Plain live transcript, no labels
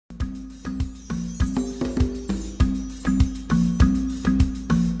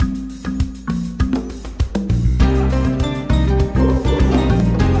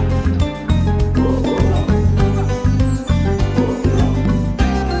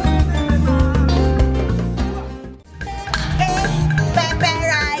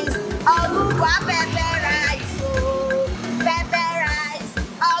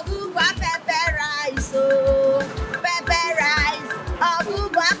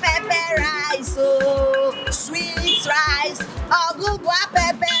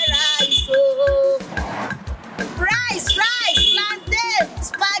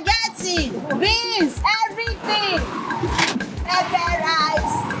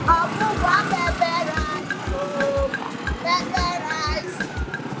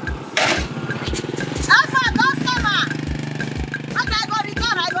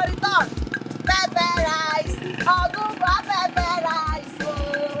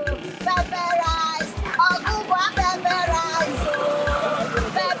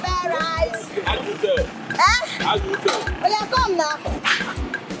How do you feel? Oh, yeah, come now.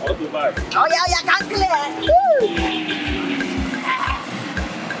 How do you buy? Oh, yeah, can't clear. Woo.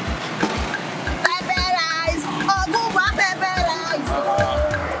 Pepper rice. Oh, good one, pepper rice.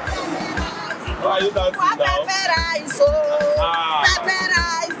 Why are you dancing now? Pepper rice. Oh, pepper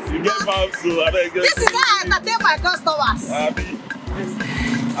rice. You get pounds, so I beg you. This is how I entertain my customers.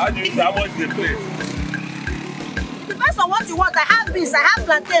 How do you say how much they play? Depends on what you want. I have beans, I have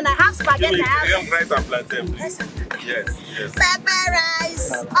plantain, I have spaghetti. Give me rice and plantain, please. Yes. Pepper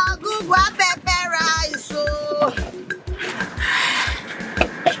rice. Oh, good one, pepper rice. Oh.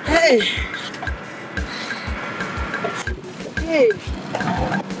 Hey.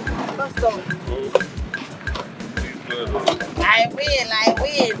 Custom. I will.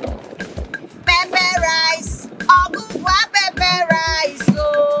 Pepper rice. Oh, good one, pepper rice.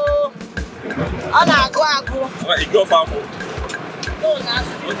 Oh. Go. You go farm. No,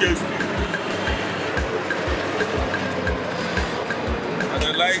 nasty. Okay, speak. And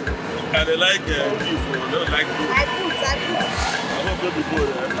they like beef, or they don't like beef. I put. I'm not going to go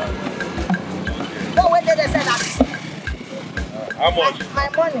there. No, when did they say that? How much? My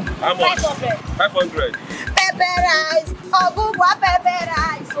money. How much? 500. 500. Pepper rice. Oh, good one, pepper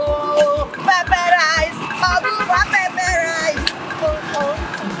rice. Oh, pepper rice. Oh, good one, pepper rice.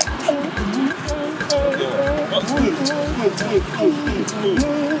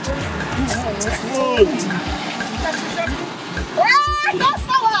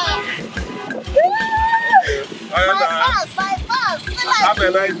 My fast. Have a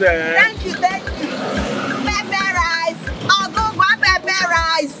nice day. Thank you. Pepper rice. Oh, good one, pepper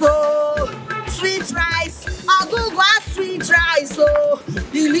rice. Oh, sweet rice. Oh, good one, sweet rice. Oh,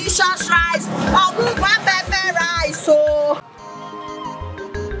 delicious rice. Oh, good one, pepper rice. Oh.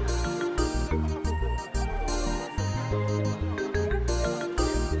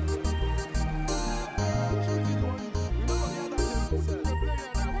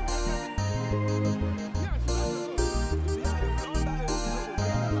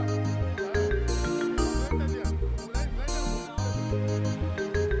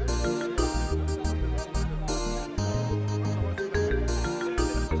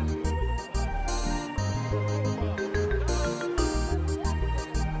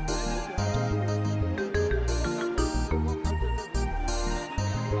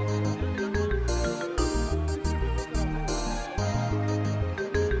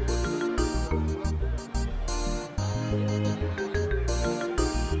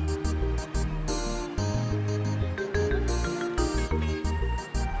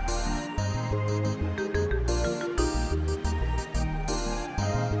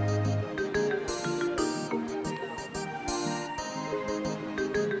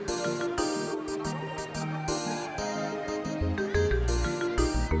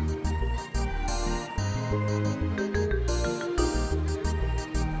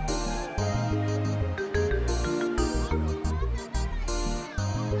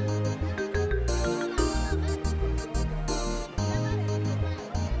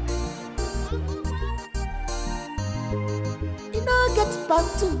 Get back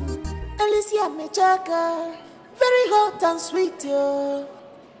to Alicia Mechaka, very hot and sweet, yo.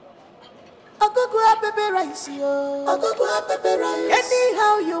 I go grab pepper rice, yo. I go grab pepper rice.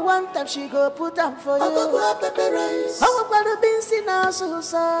 Anyhow you want them, she go put them for you. I go grab pepper rice. I go grab the beans in our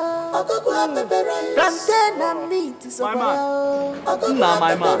sauce. I go grab pepper rice. Plantain and meat is over. I go grab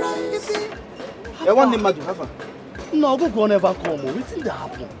pepper rice. I want him to have a. No, Google never come. What's in the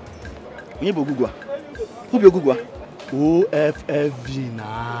happen? You go Google. Who be Google? OFFV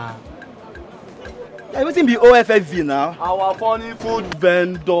now. Everything be OFFV now. Our funny food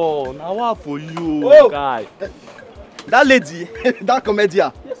vendor. Now what for you, guy? That lady, that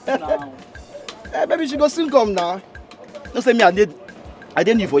comedian. Yes, now. Maybe she go soon come now. Don't say me I didn't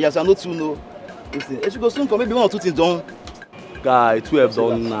know for years. I know too know. Listen, she go soon come. Maybe one or two things done. Guy, 12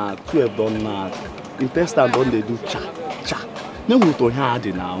 done now. 12 done now. Intestine done they do cha. No we to hard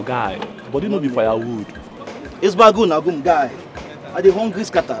now, guy. Body no be firewood. It's bad good now, good guy. I dey hungry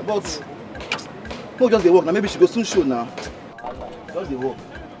scatter, but no just dey work now. Maybe she go soon show now. Just dey work.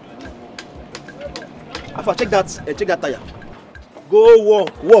 Afa check that tire. Go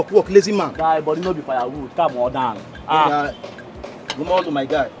work, lazy man. Guy, body no be firewood. Come on down. Good morning to my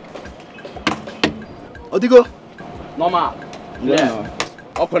guy. Odigo. Normal. Yeah.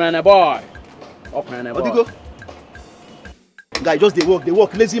 Open and a boy. Odigo. Guy, just dey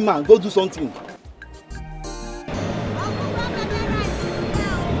work, lazy man. Go do something.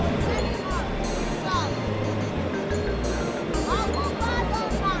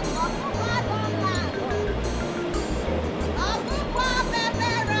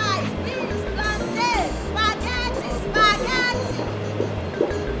 Spaghetti.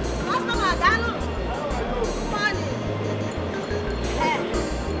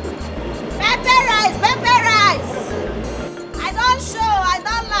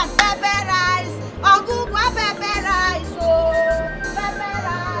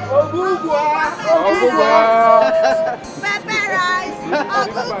 Pepper rice.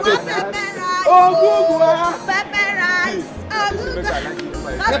 Ogugwa pepper rice.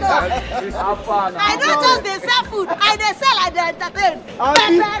 Pepper rice. I don't just they sell food. I they sell and they entertain.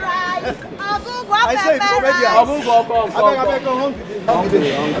 Pepper rice. Ogugwa pepper rice. Make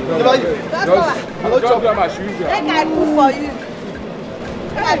I cook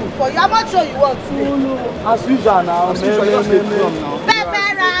for you. I'm not sure you want to. As usual now.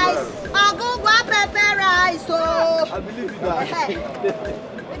 Pepper rice. Ogugwa pepper rice. Oh. I believe you that.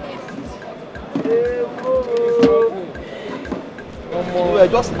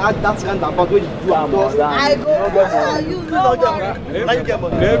 Just add that kind of what you do. I go you know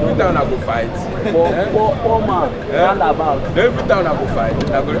what? Every time I go fight. Poor man. Roundabout. Every time I go fight,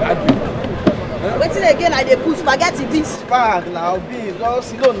 I go add you. Waiting again, I dey put spaghetti beans. Bag now, beans. Just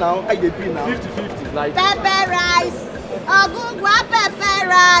sit down now. I dey be now. 50-50. Like Pepper rice. Ogugwa pepper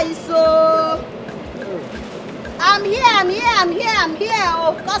rice. Oh. I'm here.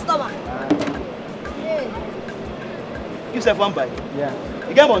 Oh, customer. Give yourself one bite. yeah.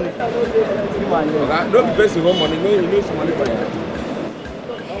 You get money? No be person want money, no you know some money for you.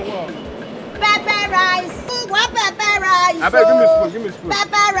 Pepper rice. Ogugwa pepper rice. I beg, give me spoon.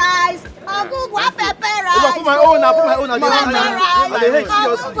 Pepper rice. Ogugwa pepper rice. Put my own again. Pepper rice. I dey hate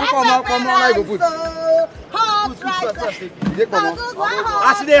serious. Ogugwa pepper rice. Hot rice. Ogugwa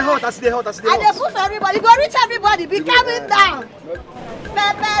hot. As they hot. I dey put for everybody. Go reach everybody. Be calming down.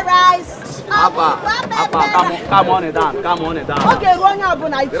 Pepper rice. Come on it down. Okay, run out,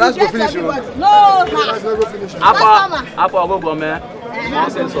 but I get everybody. No, Apa, go go man.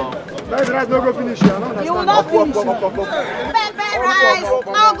 Nonsense. you will not finish. Pepper rice.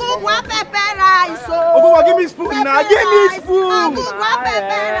 Ogugwa pepper rice. Ogugwa, give me spoon now. Give me spoon. Ogugwa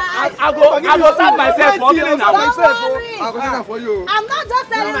pepper rice. I go serve myself for killing now. Don't worry. I'm not just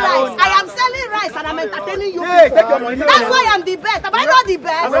selling rice. I am selling rice and I'm entertaining you. Hey, take your money. That's why I'm the best. Am I not the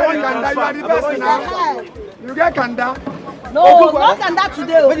best? You get kanda. No, not kanda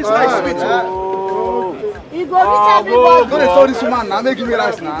today. When you like sweet. You go reach everybody. Don't tell this woman now. Make me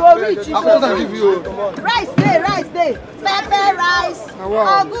rice now. Go reach. I'm going to give you. Rice day. Pepper rice.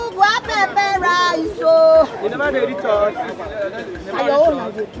 Ogugwa pepper rice. Oh. You never did it all. Are your own?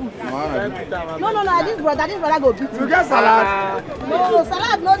 No. This brother go beat You you. get salad. No,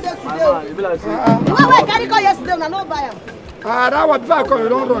 salad no day today. Where carry go yesterday? Na no buy am. That was before I come. You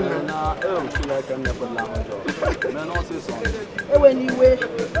don't run now. Anyway.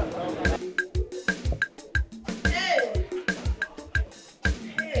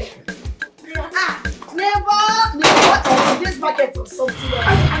 Neighbor, this market or something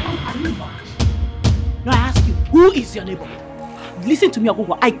else. No, I ask you, who is your neighbor? Listen to me,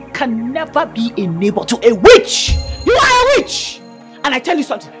 Ogugwa. I can never be a neighbor to a witch. You are a witch. And I tell you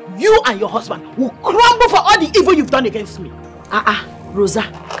something, you and your husband will crumble for all the evil you've done against me. Rosa,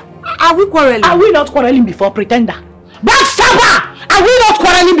 are we quarreling? Are we not quarreling before, pretender? Backstabber! Are we not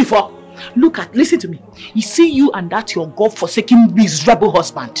quarreling before? Listen to me. You see you and that your God-forsaken miserable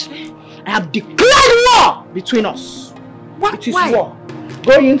husband. I have declared war between us. It is war.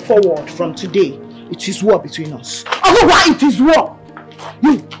 Going forward from today, it is war between us. Otherwise, it is war.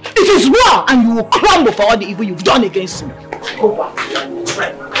 It is war, and you will crumble for all the evil you've done against me. Go back.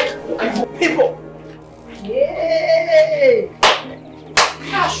 People. Yay!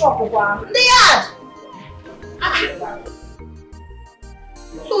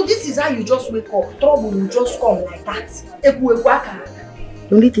 So this is how you just wake up. Trouble will just come like that. The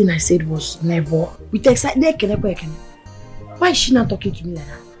only thing I said was neighbor. With excitement, why is she not talking to me like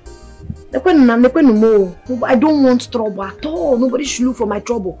that? I don't want trouble at all. Nobody should look for my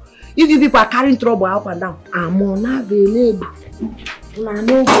trouble. If you people are carrying trouble up and down, I'm unavailable. I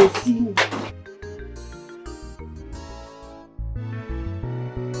know they see me.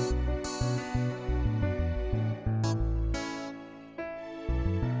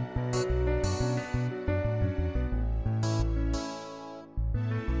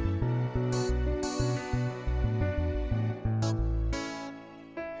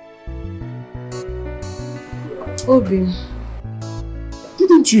 Obi.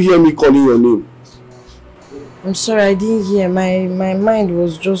 Didn't you hear me calling your name? I'm sorry, I didn't hear. My mind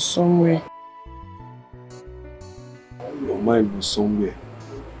was just somewhere. Your mind was somewhere.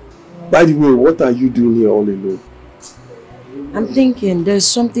 By the way, what are you doing here all alone? I'm thinking there's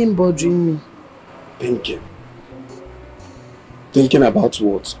something bothering me. Thinking? Thinking about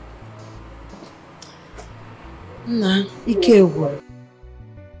what? Nah, Ikewo.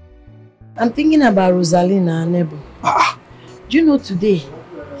 I'm thinking about Rosalina and Nebo. Do you know today,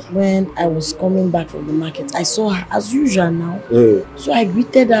 when I was coming back from the market. I saw her as usual now. Yeah. So I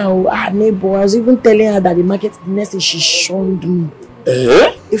greeted her, neighbor. I was even telling her that the market, the next day she shunned me.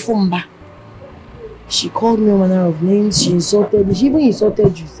 Ifumba. She called me all manner of names. She insulted me. She even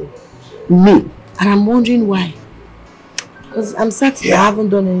insulted you, sir. Me? And I'm wondering why. Because I'm certain I haven't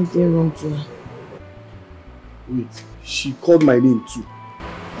done anything wrong to her. Wait, she called my name too?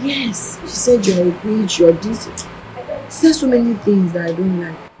 Yes. She said you're a bitch, you're this. She said so many things that I don't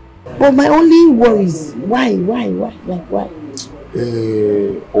like. But my only worry is why? Like why?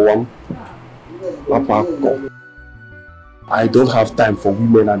 Papa, I don't have time for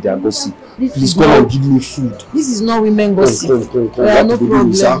women and their gossip. Please come and give me food. This is not women gossip. Come. No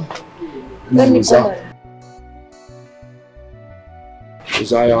problem. Let me come.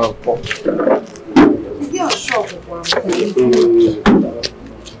 Isaiah, come. You're sure.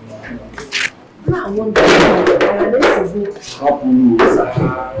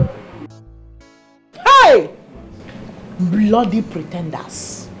 Hey! Bloody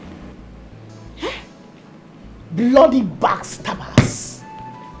pretenders. Bloody backstabbers.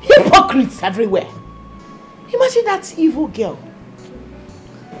 Hypocrites everywhere. Imagine that evil girl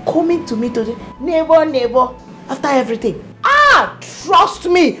coming to me today, neighbor, after everything. Trust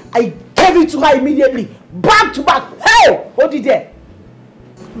me, I gave it to her immediately, back to back. Hey, hold it there.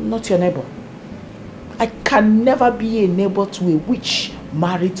 I'm not your neighbor. I can never be a neighbor to a witch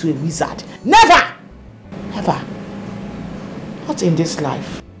married to a wizard. Never! Ever. Not in this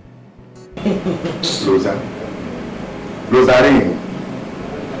life. Rosarine,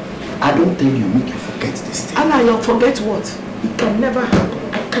 I don't tell you, make you forget this thing. Anna, you'll forget what? It can never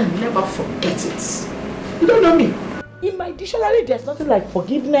happen. I can never forget it. You don't know me. In my dictionary, there's nothing like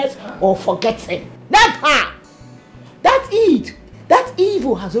forgiveness or forgetting. Never! That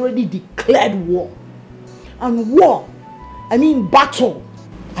evil has already declared war. And war, I mean battle,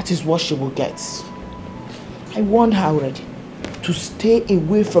 that is what she will get. I warned her already to stay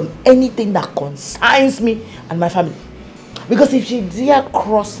away from anything that concerns me and my family. Because if she dare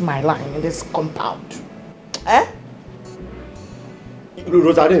cross my line in this compound,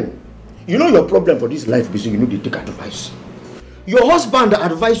 Rosarine, you know your problem for this life because you know they take advice. Your husband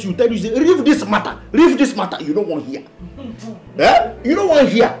advise you, tell you, say, leave this matter, you don't want to hear. You don't want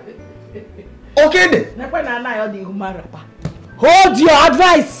to hear. Okay then. Hold your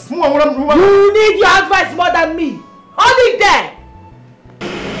advice. You need your advice more than me. Hold it there.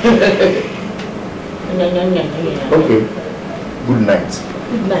 Okay. Good night.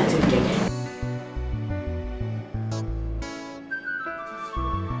 Good night, okay.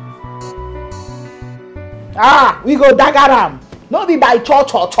 We go dagaram. No be by cho.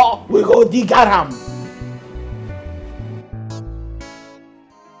 We go digaram.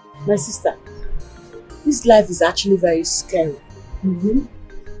 My sister, this life is actually very scary.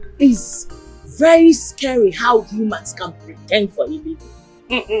 It's very scary how humans can pretend for a living.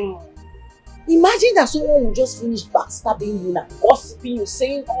 Imagine that someone will just finish backstabbing you, gossiping you,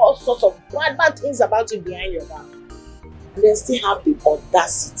 saying all sorts of bad things about you behind your back, and then still have the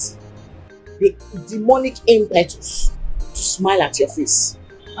audacity, the demonic impetus to smile at your face.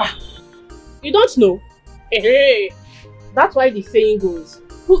 You don't know? Hey, that's why the saying goes,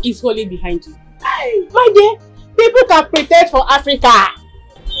 who is holding behind you? Hey, my dear, people can pretend for Africa.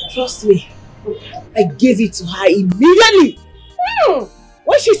 Trust me, I gave it to her immediately.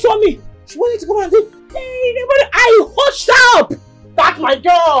 When she saw me, she wanted to come and do, hey, I hushed her up. That's my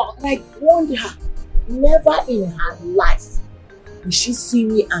girl. And I warned her, never in her life will she see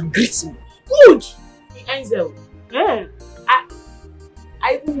me and greet me. Good. Angel. Yeah.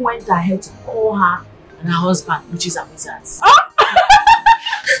 I even went ahead to call her and her husband, which is a wizard.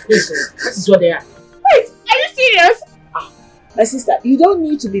 This is what they are. Wait, are you serious? My sister, you don't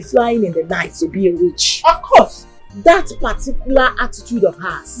need to be flying in the night to be a witch. Of course. That particular attitude of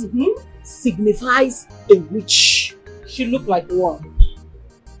hers signifies a witch. She looked like one.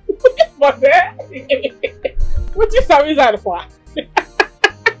 But what is a wizard for?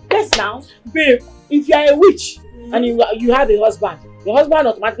 Yes, now. Babe, if you are a witch and you have a husband, your husband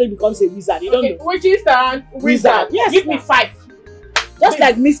automatically becomes a wizard. You don't know. Witches and wizard. Yes. Give me 5. Just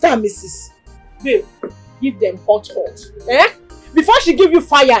like Mr. and Mrs. Babe, give them hot. Before she give you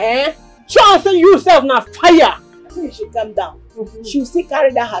fire, try and say you yourself now fire. I think you should calm down. She will still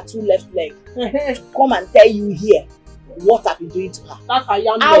carry down her 2 left leg to come and tell you here what I've been doing to her. That's her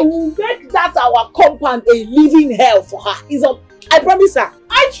young I will make that our compound a living hell for her. I promise her.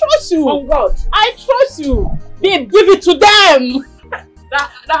 I trust you. On God. I trust you. Babe, give it to them. that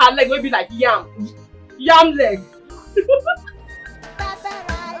her leg will be like yam. Yam leg. Pepper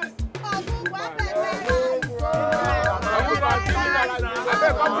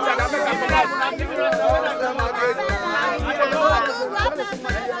rice.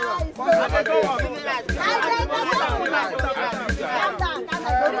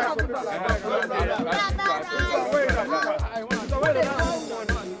 Hold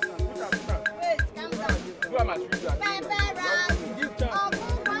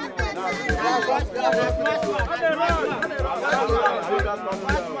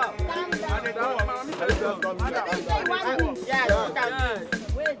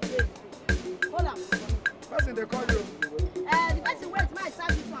on. Person they call you. The person wait, my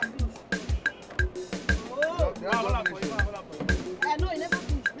service one finish. Oh. No, you never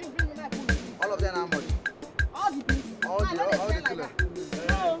finish. Bring my food. All of them how much? All the beans. All the killer.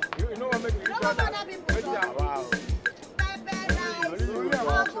 No. You know what make you No, other people. wow. Pepper rice.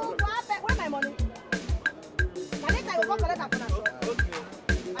 Where my money? Can I go collect that from us?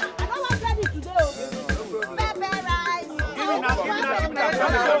 I don't want credit today. Pepper rice.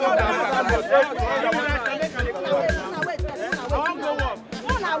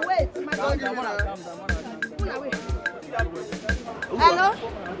 Hello?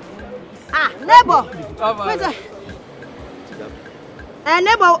 Neighbor. Wait a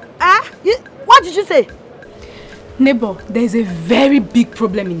neighbor, what did you say? Neighbor, there's a very big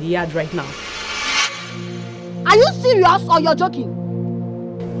problem in the yard right now. Are you serious or you're joking?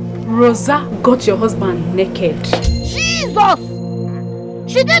 Rosa got your husband naked. Jesus!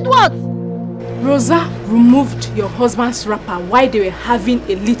 She did what? Rosa removed your husband's wrapper while they were having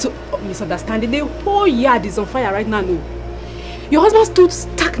a little misunderstanding. The whole yard is on fire right now. No. Your husband stood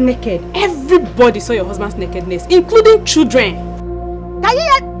stark naked. Everybody saw your husband's nakedness, including children. Can you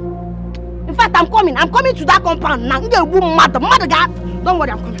hear? In fact, I'm coming. I'm coming to that compound now. You're a woman, mother guy. Don't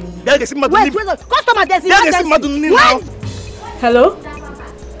worry, I'm coming. Wait, customer, there's emergency. Hello?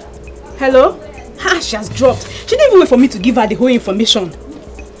 Hello? Ah, she has dropped. She didn't even wait for me to give her the whole information.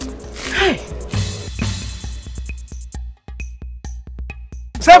 Hi.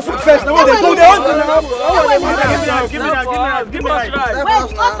 Self food first. They want to know. Give me that.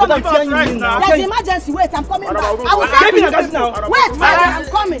 There's emergency. Wait, I'm coming back. I will help you now. Wait, I'm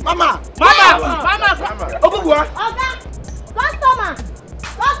coming. Mama. Customer.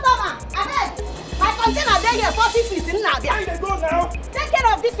 Ahead. My container there here 40 feet in now. Take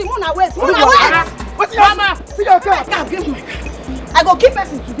care of this thing. Muna wait. What's your mama? See your car. I go keep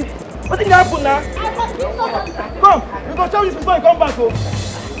person today. What's in the happen now? I go keep somebody. Come. You go tell me before you come back. You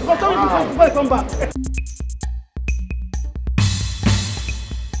go tell me before you come back.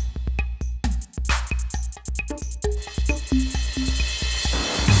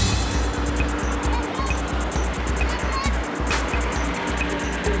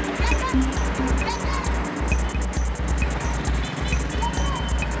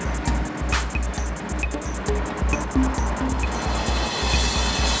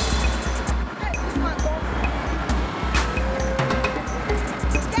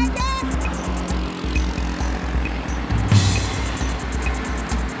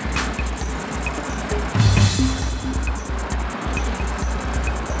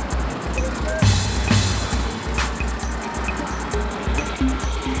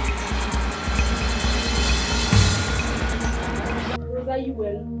 You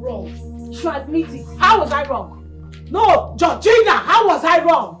were wrong. You should admit it. How was I wrong? No, Georgina, how was I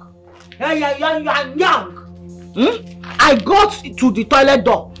wrong? You're young. I got to the toilet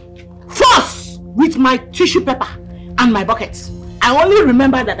door first with my tissue paper and my buckets. I only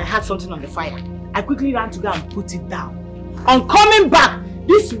remember that I had something on the fire. I quickly ran to go and put it down. On coming back,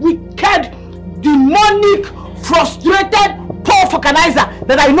 this wicked, demonic, frustrated, poor vulcanizer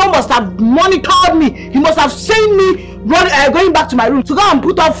that I know must have monitored me. He must have seen me going back to my room to go and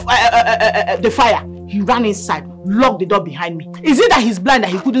put off the fire. He ran inside, locked the door behind me. Is it that he's blind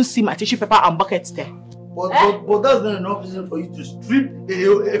that he couldn't see my tissue paper and buckets there? But that's not enough reason for you to strip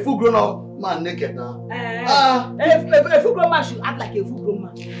a full grown up man naked now. A full grown man should act like a full grown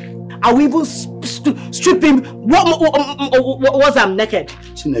man. I will even strip him once I'm naked.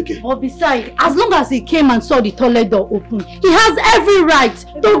 Naked. But besides, as long as he came and saw the toilet door open, he has every right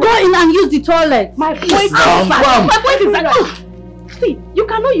to go in and use the toilet. My point is that see, you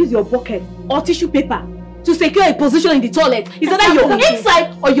cannot use your bucket or tissue paper to secure a position in the toilet. It's either you're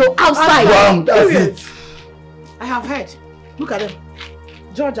inside or you're outside. That's it. I have heard. Look at them.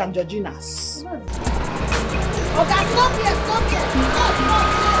 George and Georgina. Okay, stop here.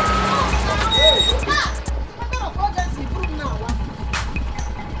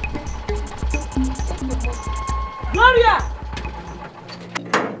 Gloria!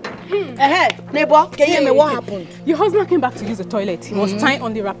 Neighbor, can you hear me? What happened? Your husband came back to use the toilet. He was tying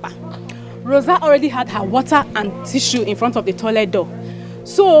on the wrapper. Rosa already had her water and tissue in front of the toilet door.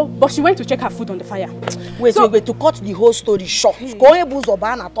 So, but she went to check her foot on the fire. Wait, to cut the whole story short.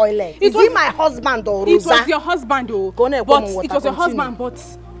 Toilet. Is he my husband or Rosa? It was your husband, though. But it was your husband, but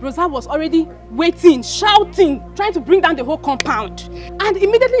Rosa was already waiting, shouting, trying to bring down the whole compound. And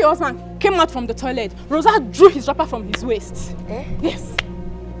immediately your husband came out from the toilet. Rosa drew his wrapper from his waist. Eh? Yes.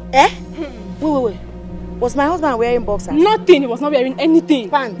 Eh? Wait. Was my husband wearing boxers? Nothing. He was not wearing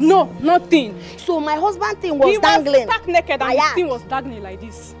anything. Pants? No, nothing. So my husband thing was dangling? He was stark naked and his thing was dangling like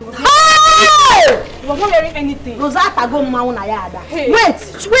this. He was not wearing anything. Hey.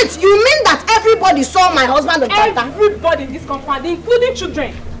 Wait, you mean that everybody saw my husband on Tata? Everybody in this compound, including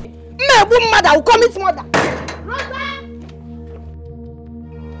children. My mother will commit murder. Rosa!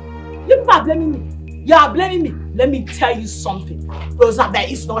 You people are blaming me. You are blaming me. Let me tell you something. Rosa there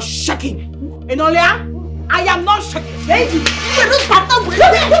is not shaking. Enolia, I am not shaking. Baby, you don't stop them with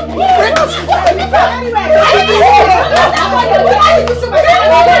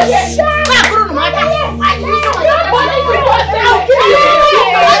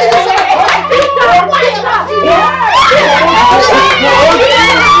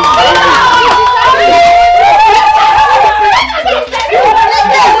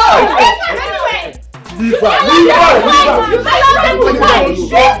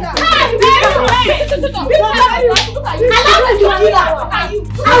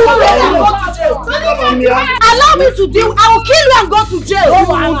Allow me to deal. I will kill you and go to jail.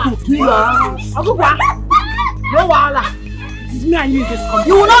 No wahala. It is me and you in this compound.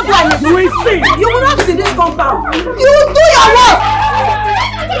 You will not do anything. You will see. You will not see this compound. You will do your work.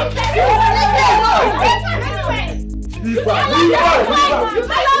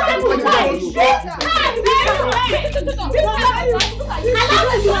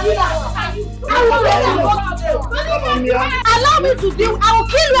 Allow me to deal. I will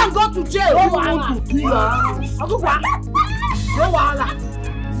kill you and go to jail. No wahala.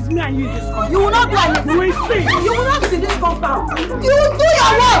 It is me and you in this compound. You will not do anything. You will see. You will not see this compound. You will do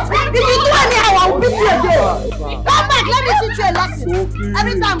your work. If you do anyhow, I will beat you again. Come back, let me teach you a lesson.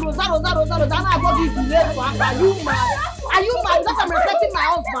 Every time Rosa, I go give you late for her. Are you mad? Are you mad? Because I'm respecting my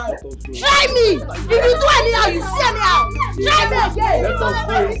husband. Try me. If you do anyhow, you see anyhow. Try me again. Let us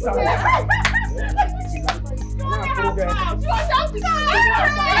pray, Sam.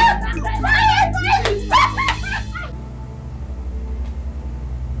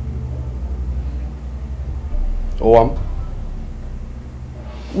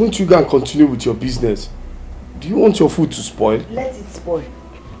 Won't you go and continue with your business? Do you want your food to spoil? Let it spoil.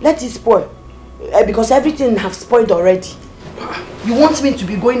 Let it spoil. Because everything have spoiled already. You want me to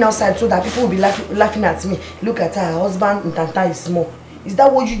be going outside so that people will be laughing at me? Look at her husband, Ntanta is small. Is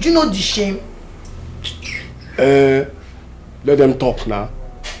that what you do? You know the shame? Let them talk now.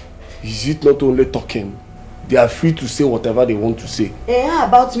 Is it not only talking? They are free to say whatever they want to say. How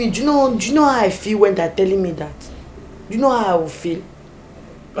about me? Do you know how I feel when they're telling me that? Do you know how I will feel?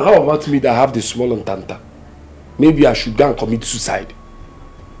 How about me that have the small Ntanta? Maybe I should go and commit suicide.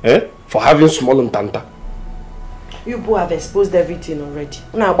 For having small Ntanta. You people have exposed everything already.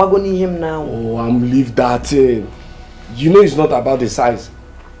 Now we're going to him now. Oh, leave that in. You know it's not about the size.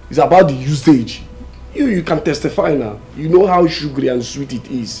 It's about the usage. You can testify now. You know how sugary and sweet it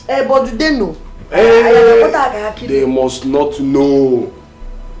is. But do they know? They must not know.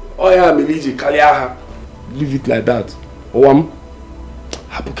 Oh yeah, Miliji Kaliaha. Leave it like that.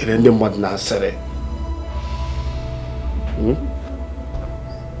 Hapukerende madna sere.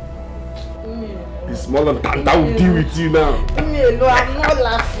 The small and Tanta will deal with you now. No, I'm not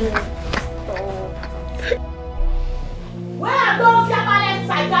laughing. Where are those Yamalek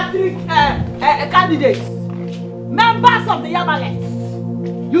psychiatric candidates? Members of the Yamalek?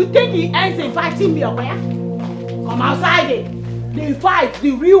 You think he ends inviting me or where? Come outside it. The fight,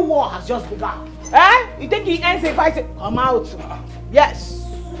 the real war has just begun. You think he ends inviting? Come out. Yes.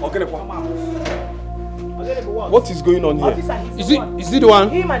 Okay, come out. What is going on here? Is it the one?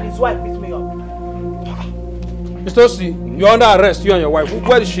 Him and his wife beat me up. Mr. C, you're under arrest, you and your wife.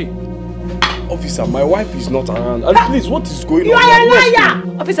 Where is she? Officer, my wife is not around. And please, what is going on? You are a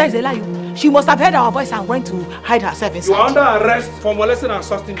liar! Officer is a liar. She must have heard our voice and went to hide herself inside. You are under arrest for molesting and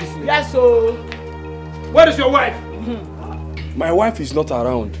assaulting this lady. Yes, so. Where is your wife? My wife is not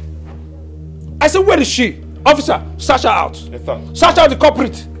around. I said, where is she? Officer, search her out. Yes, sir. Search out the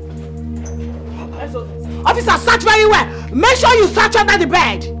culprit. Yes, officer, search very well. Make sure you search under the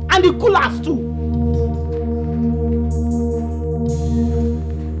bed and the coolers too.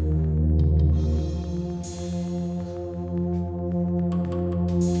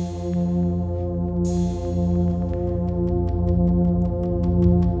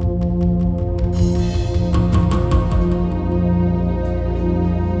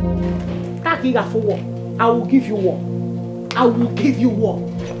 For war. I will give you war. I will give you war.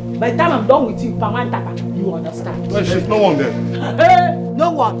 By the time I'm done with you, you understand. There's no one there.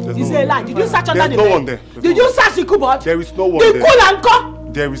 No cupboard? You say a lie. Did you search under the bed? There's no one there. Did you search the cupboard? There is no one there. there. The cool and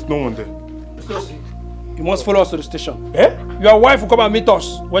cup? There is no one there. You must follow us to the station. Eh? Your wife will come and meet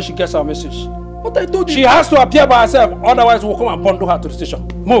us when she gets our message. What I told you? She has to appear by herself, otherwise we'll come and bundle her to the station.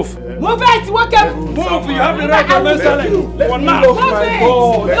 Move. Move it! What can? Move! You have the right to remain silent. Let me lock my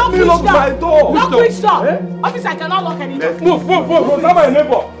door. Let me lock my door. Lock which door? Officer, I cannot lock any door. Move! Rosa, my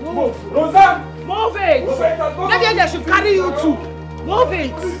neighbor. Move! Rosa! Move it! Maybe they should carry you too. Move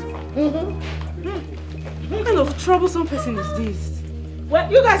it! What kind of troublesome person is this?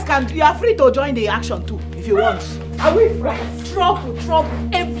 Well, you guys you are free to join the action too, if you want. Are we friends? Trouble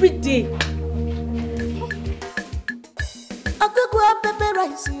every day. I go up pepper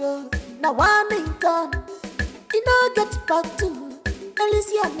rice, yo. Now one in town. You know, get back to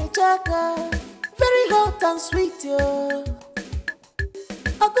Alicia Mechaka. Very hot and sweet, yo.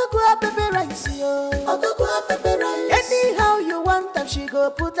 I go up pepper rice, yo. I go up pepper rice. Anyhow you want them, she go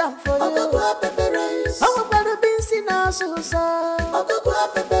put them for you. I go up pepper rice. I want to be seen as so. I go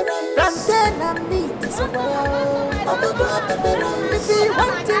up pepper rice. Plantain and meat is well. I go up pepper rice. If you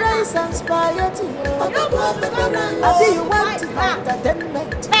want the rice and spaghetti, I go up pepper rice. I think you want to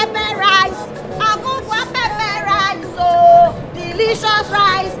entertainment. Pepper rice. I go up pepper rice, oh. Delicious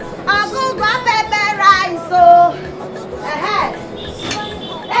rice. I go up pepper rice, oh.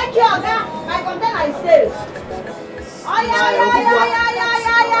 Thank you, Oga. My container is safe. Oh, yeah.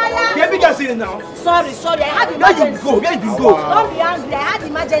 Get bigger scene now. Sorry. I had emergency. Where you go? Don't be angry. I had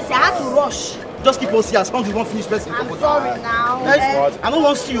emergency. I had to rush. Just keep on seeing as long as you won't finish person. I'm sorry now. Yes, I don't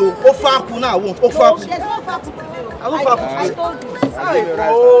want to see you. Ofaku now. I want Ofaku. Yes, Ofaku. I don't Ofaku. I told you.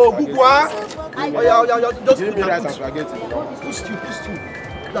 Oh, Gugwa. Oh, yeah. Just give me rice and spaghetti. Push two.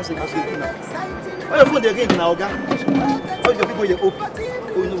 That's a good thing now. Why your phone they ring now, Oga? How your people you open?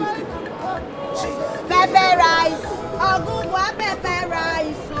 Oh, you know it's pepper rice. Oh, good pepper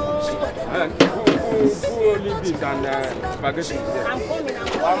rice. Who only this and spaghetti? I'm coming.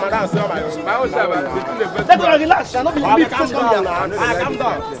 Madam, sir, my own servant. Let go and relax. I'm not being big. Calm down. Calm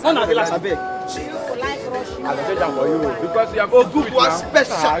down. No, relax, I beg. I will take them for you because you have good one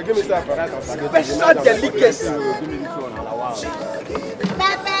special. Give me some for rice and spaghetti. Special delicacy. Give me this one.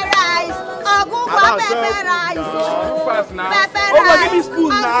 Pepper rice. Oh, good pepper rice. Fast now. Pepper rice. Oh, give me spoon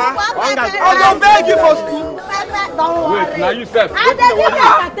now. I'm gonna beg you for spoon. Don't worry. Wait, now you step. I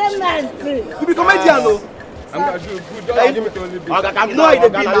did entertainment. You be comedian, no? I'm gonna do good. Just give me to only be. You know how they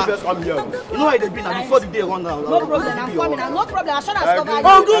be now. You know how they be now. Before the day run now. No problem. I'm coming. No problem. I should have stopped.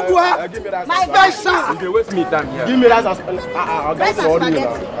 Oh, good one. My guys, sir. You waste me time here. Give me rice and rice and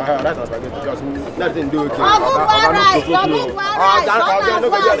spaghetti. Rice and spaghetti. Just let them do it. Oh, good one rice. Oh, good one rice.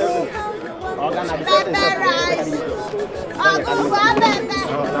 Pepper rice. Oh, good one pepper.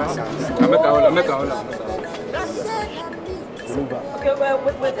 Make a hola. Okay,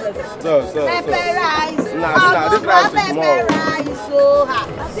 wait. So. Pepper rice. Nah, this rice is small. Pepper rice. So,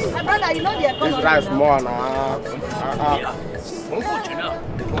 my brother, you know the economy. This rice more now.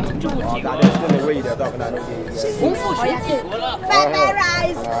 That's the way they're talking. Pepper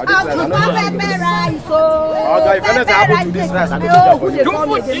rice. Pepper rice. So, if anything happens to this rice, I can take it for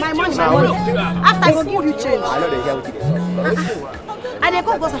you. My money. After you give you change. I know they help you. And they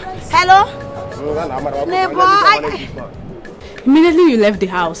go, hello? Neighbor, Immediately you left the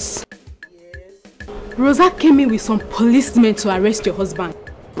house, Rosa came in with some policemen to arrest your husband.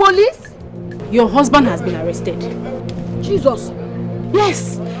 Police? Your husband has been arrested. Jesus.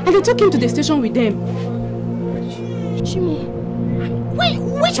 Yes, and they took him to the station with them. Chimo. Wait,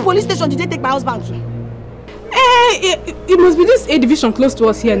 which police station did they take my husband to? It must be this A division close to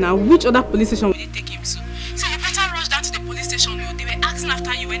us here now. Which other police station will they take him to? So you better rush down to the police station. They were asking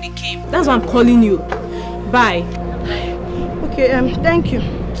after you when they came. That's why I'm calling you. Bye. Okay, thank you.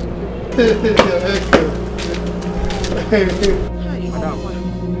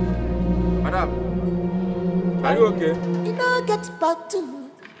 Madam, are you okay? You know, get back to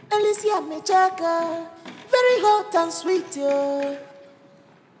Alicia Mechaka. Very hot and sweet, yo.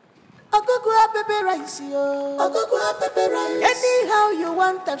 I go up pepper rice, yo. I go up pepper rice. Anyhow you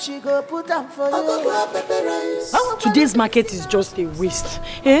want them, she go put them for you. I go up pepper rice. Today's market is just a waste.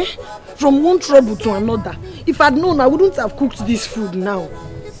 From one trouble to another. If I'd known, I wouldn't have cooked this food now.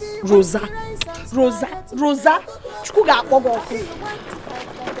 Rosa.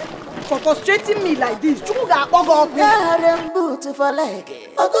 For frustrating me like this, boot for leg.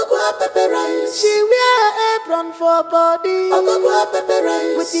 I go up pepper rice. She wear apron for body. I go up pepper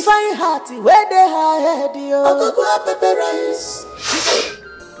rice. With the fine heart, where they head, yo. I go up pepper rice.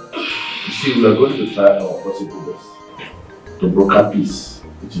 You see, we are going to try our possible best to broker peace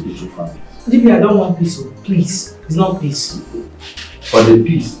between the two families. DB, I don't want peace, please. It's not peace. For the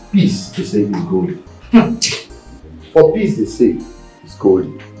peace they say is golden. For peace they say is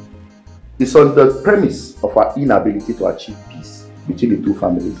golden. It's on the premise of our inability to achieve peace between the two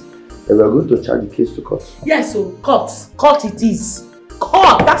families that we are going to charge the case to court. Yes, so court. Court it is.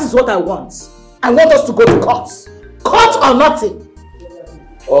 Court, that is what I want. I want us to go to court. Court or nothing.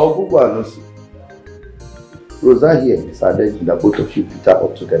 Oh, Google and Lucy. Rosa here is alleging that both of you beat her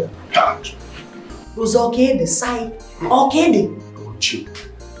up together. Rosa, okay, the side. Okay,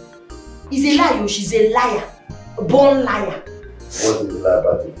 He's a liar, she's a liar. A born liar. What is the lie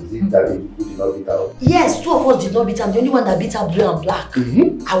about it? Is it that you did not beat her up? Yes, 2 of us did not beat her. I'm the only one that beat her blue and black.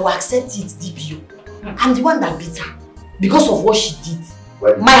 I will accept it, DPO. I'm the one that beat her because of what she did.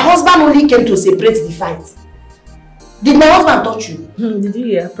 My husband only came to separate the fight. Did my husband touch you? Did you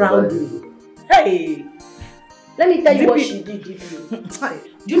hear? Proudly. Hey! Let me tell you what she did, DPO.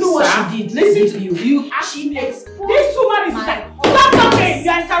 Do you know what she did? Listen to you. She exposed this woman is like, stop talking! You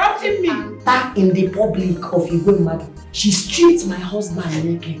are interrupting me. In the public of Igwe. She stripped my husband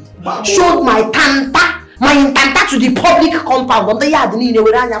naked. Showed my intanta to the public compound.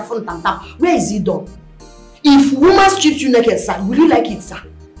 Where is it done? If woman strips you naked, sir, will you like it, sir?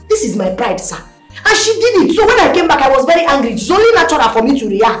 This is my pride, sir. And she did it. So when I came back, I was very angry. It's only natural for me to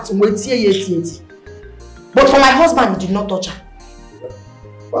react. But for my husband, he did not touch her.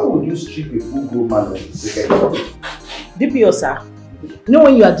 Why would you strip a full-grown man like this? DPO, sir. You know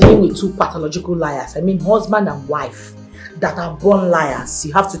when you are dealing with 2 pathological liars, I mean husband and wife, that are born liars,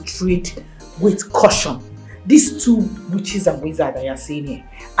 you have to treat with caution. These 2 witches and wizards that you are seeing here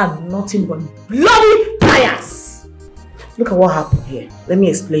are nothing but bloody liars. Look at what happened here. Let me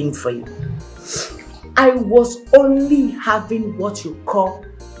explain it for you. I was only having what you call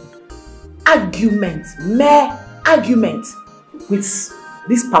argument, mere argument with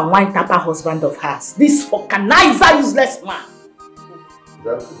this palm wine tapper husband of hers, this organizer useless man.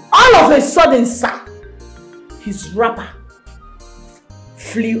 All of a sudden, sir, his wrapper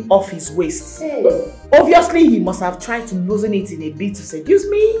flew off his waist. Obviously, he must have tried to loosen it in a bit to seduce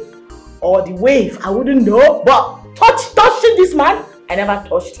me, or the wave, I wouldn't know. But touching this man, I never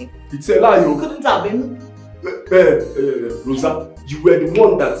touched him. It's a lie, you couldn't have been. Rosa, you were the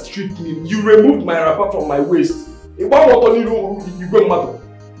one that stripped me. You removed my wrapper from my waist. You were the one.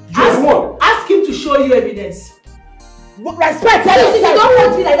 Ask him to show you evidence. Respect! Don't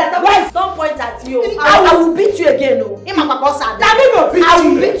point me like that. Right. Don't point at me. I will beat you again. I will beat you. I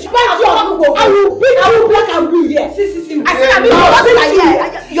will beat you. I will black and blue here. I said I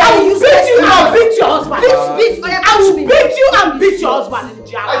will beat you and beat your husband. I will beat you and beat your husband.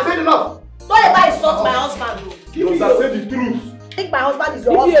 I said enough. Don't ever insult my husband. Rosa, say the truth. I think my husband is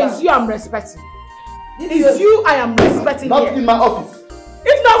your husband. It's you I'm respecting. It's you I am respecting. Not in my office.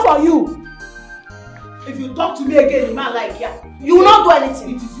 If not for you. If you talk to me again, you might like you will not do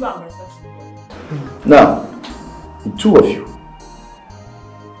anything. It is you I'm respecting. Now, the 2 of you,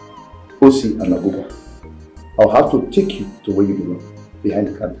 OC and Abuba, I'll have to take you to where you belong, behind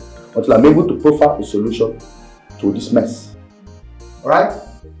the counter, until I'm able to profile a solution to this mess. Alright?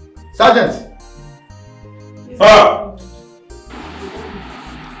 Sergeant!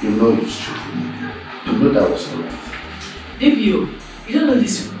 You know it's true. You know that was alright. DPO, you don't know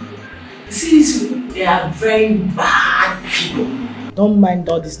this people. See these people, they are very bad people. Don't mind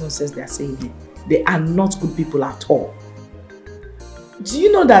all this nonsense they are saying here. They are not good people at all. Do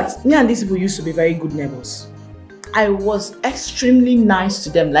you know that me and these people used to be very good neighbors? I was extremely nice to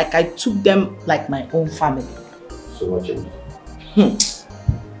them, like I took them like my own family. So what changed?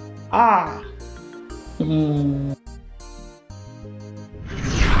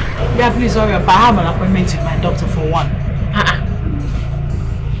 Yeah, please hurry up. I have an appointment with my doctor for 1.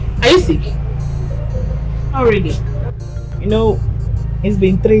 Are you sick? Not really. You know, it's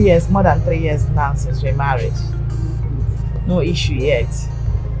been 3 years, more than 3 years now since we're married. No issue yet.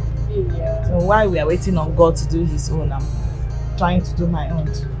 Yeah. So while we are waiting on God to do His own, I'm trying to do my own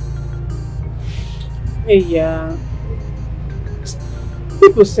too. Yeah.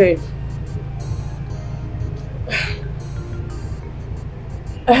 People say.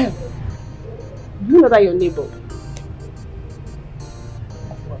 You know that your neighbor?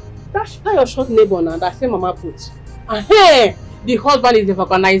 That your short neighbor now, that same mama put. And hey, the husband is the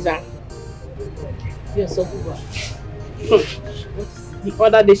organizer. Yes, so good. The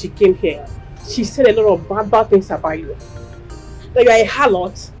other day she came here, she said a lot of bad things about you. That you are a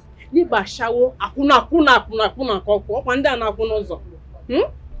harlot.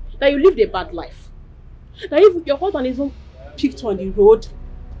 That you lived a bad life. That if your husband even picked on the road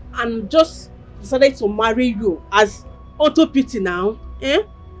and just decided to marry you as auto pity now,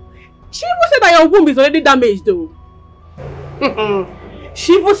 she even said that your womb is already damaged though.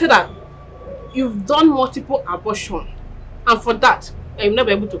 She even said that you've done multiple abortions, and for that, you'll never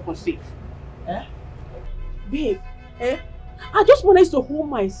be able to conceive. Eh? Babe, I just wanted to hold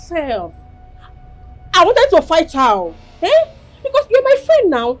myself. I wanted to fight her. Because you're my friend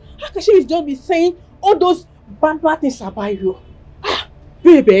now. How can she just be saying all those bad things about you?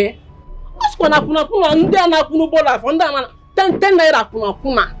 Baby, what's going to happen? 10 naira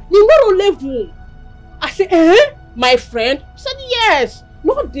kuna. You know level. I said, my friend? She said, yes.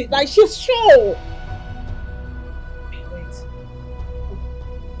 Not this, like she's sure. Wait.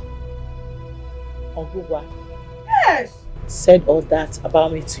 Ogugwa. Yes. Said all that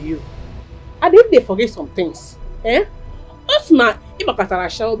about me to you. And if they forget some things, Osman,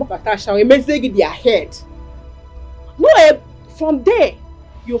 it makes they get their head. No, from there,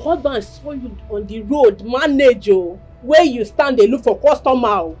 your husband saw you on the road, manager, where you stand, they look for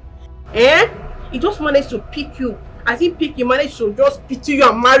customer. He just managed to pick you. As he picked, he managed to just pity you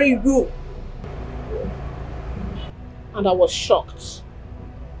and marry you. And I was shocked.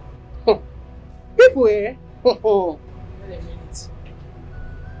 People, Wait a minute.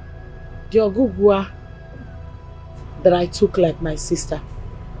 The Ogugwa that I took like my sister,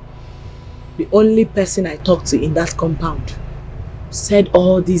 the only person I talked to in that compound, said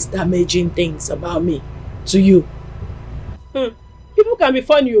all these damaging things about me to you. People can be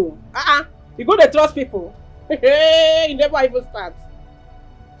funny. You go to trust people. You never even start.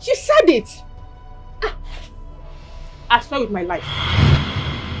 She said it. I swear with my life.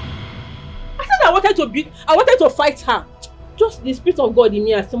 I said I wanted to fight her. Just the spirit of God in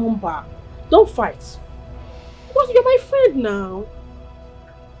me and someone back. Don't fight. Because you're my friend now.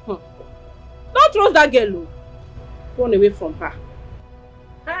 Don't trust that girl. Run away from her.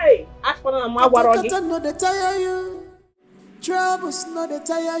 Hey, ask for my warogi. Not they tire you. Troubles not they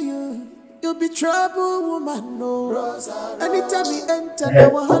tire you. You'll be trouble, woman, no. Anytime we enter the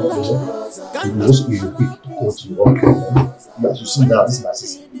wahala. You should pick to go to work. As you see now, this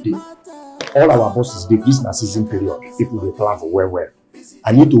narcissism day. All our bosses, this narcissism period, people they plan for well.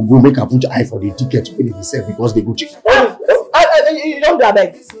 I need to go make a put eye for the ticket when they sell because they go check. You don't grab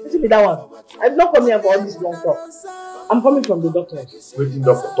it. Listen to that one. I'm not coming here for all this long talk. I'm coming from the doctors. What did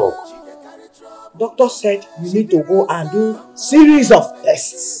doctor talk? Doctor said you need to go and do series of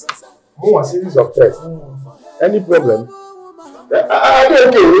tests. Go a series of tests. Any problem? I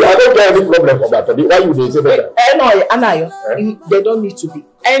don't get any problem from that. Why you they say that? No, Anayo, there don't need to be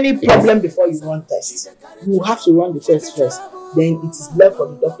any problem before you run tests. You have to run the test first. Then it is left for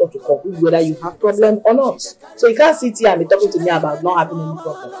the doctor to conclude whether you have problem or not. So you can't sit here and be talking to me about not having any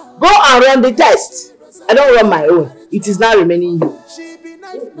problem. Go and run the test. I don't run my own. It is now remaining you.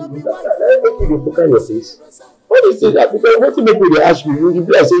 Look at your face. What is it? Because what make they ask you? If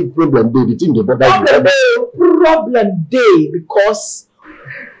I say problem day, the thing they bother you. Problem day because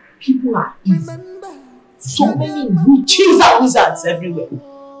people are evil. So many witches and wizards everywhere.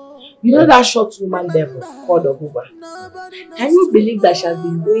 You know that short woman devil called Oguba? Can you believe that she has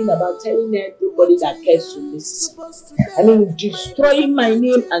been going about telling everybody that cares to this? I mean, destroying my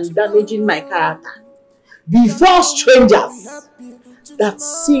name and damaging my character. Before strangers, that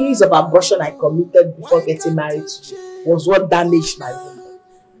series of abortion I committed before getting married was what damaged my womb.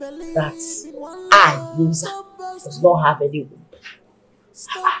 That I, loser, does not have any womb.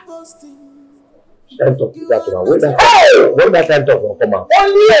 Can't talk to that one. When that can't talk, come on.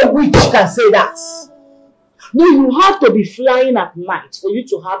 Only a witch can say that. No, you have to be flying at night for you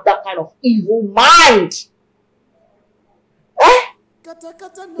to have that kind of evil mind.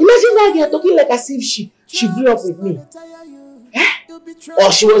 Imagine that girl talking like as if she grew up with me.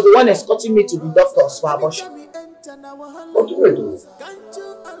 Or she was the one escorting me to the doctors for abortion. What do you do?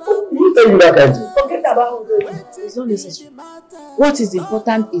 Who tell you that kind of thing? Forget about it. It's not necessary. What is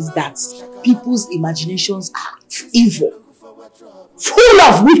important is that people's imaginations are evil, full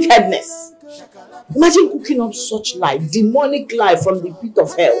of wickedness. Imagine cooking up such lie, demonic lie from the pit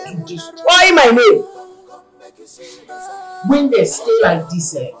of hell to destroy my name. When they stay like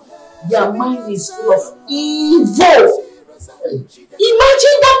this, their mind is full of evil.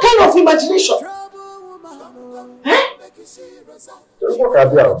 Imagine that kind of imagination.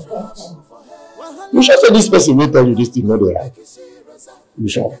 You should say this person will tell you this thing, not the right. You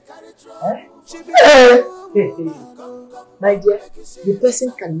sure? My dear, the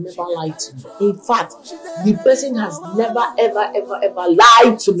person can never lie to me. In fact, the person has never, ever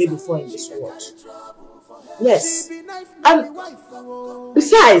lied to me before in this world. Yes. And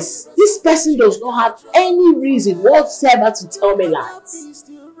besides, this person does not have any reason whatsoever to tell me lies.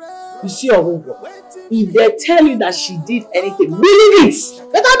 You see, Ogungo, if they tell you that she did anything, believe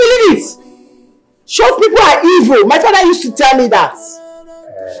it. Better believe it. Sure, people are evil. My father used to tell me that.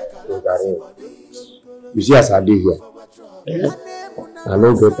 You see, as I did here, I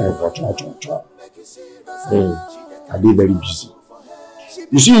don't get time for try. I did very busy.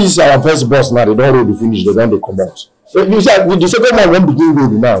 You see, this is our first boss now. They don't really finish. They don't come out. You see, the second one won't begin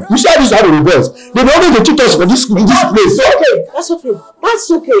road now. You see how this how it reverse. They don't need to cheat us for this place. That's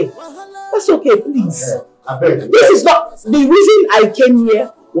okay, please. This is not the reason I came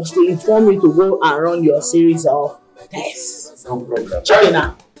here was to inform you to go and run your series of tests. No problem.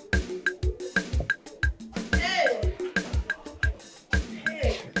 China.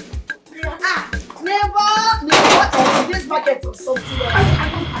 Neighbor, this market or something else.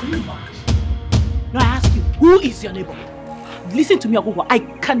 Now I ask you, who is your neighbor? Listen to me, Agogo. I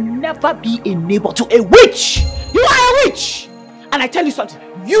can never be a neighbor to a witch. You are a witch. And I tell you something,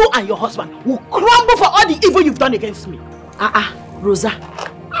 you and your husband will crumble for all the evil you've done against me. Rosa,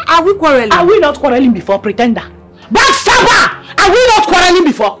 are we quarreling? Are we not quarreling before, pretender? Backstabber! Are we not quarreling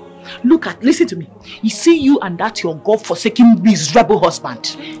before? Listen to me. You see you and that your God-forsaken miserable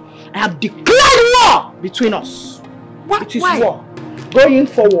husband. I have declared war between us. It is war. Going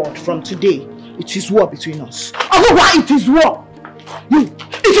forward from today, it is war between us. Otherwise, it is war.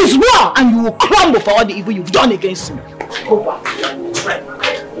 It is war, and you will crumble for all the evil you've done against me. Go back.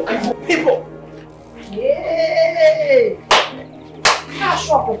 People. Yay!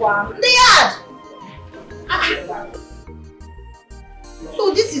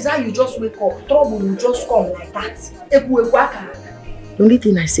 So this is how you just wake up. Trouble will just come like that. The only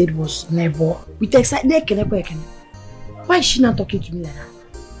thing I said was never. With excitement, why is she not talking to me like that?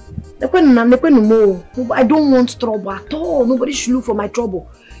 I don't want trouble at all. Nobody should look for my trouble.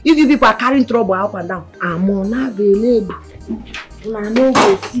 If you people are carrying trouble up and down, I'm unavailable.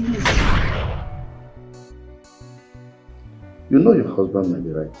 You know your husband might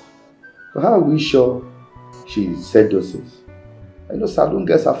be right. So how are we sure she said those things? I know saloon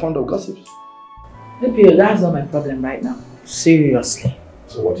girls are fond of gossips. That's not my problem right now. Seriously.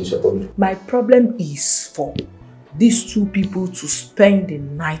 So what is your problem? My problem is for these two people to spend the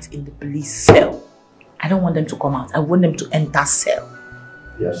night in the police cell. I don't want them to come out. I want them to enter cell.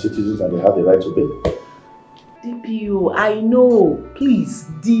 They are citizens and they have the right to bail. DPO, I know. Please,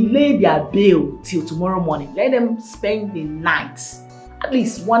 delay their bail till tomorrow morning. Let them spend the night. At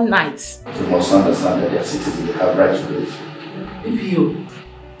least one night. You must understand that they are citizens. They have right to bail. DPO,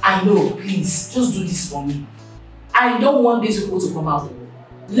 I know. Please, just do this for me. I don't want these people to come out.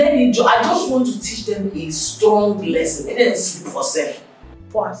 I just want to teach them a strong lesson. Let them sleep for self.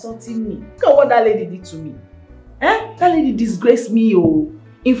 For assaulting me. Look at what that lady did to me. That lady disgraced me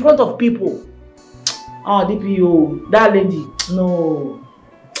in front of people. DPO, that lady, no.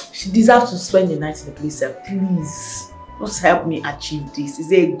 She deserves to spend the night in the police cell. Please, just help me achieve this.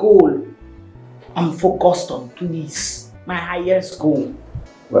 It's a goal I'm focused on, please. My highest goal.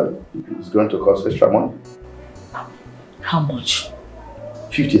 Well, it's going to cost extra money. How much?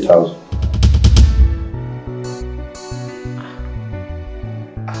 50,000.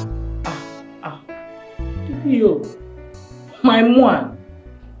 DPO, my man.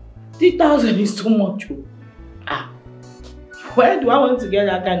 3,000 is too much. Where do I want to get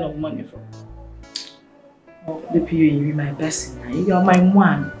that kind of money from? DPO, you be my best. You are my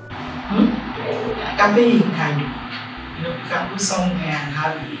one. I can pay you kind. You can go somewhere and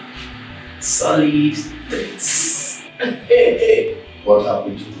have a solid dates. What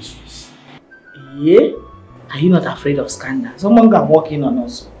happened to this place? Yeah? Are you not afraid of scandal? Someone can walk in on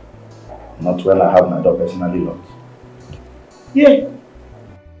us. Not when I have my door personally locked. Yeah.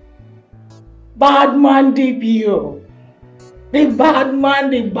 Bad man, DPO. The bad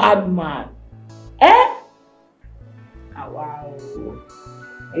man. Eh? Wow.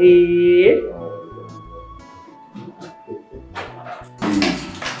 Eh?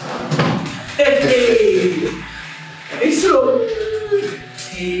 Hey. It's so.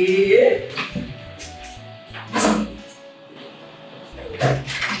 Eh?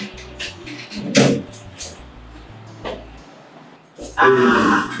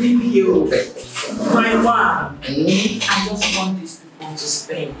 DPO. My one. I just want these people to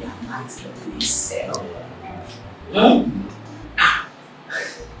spend their night in the police cell. I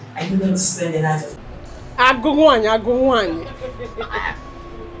need them to spend the night.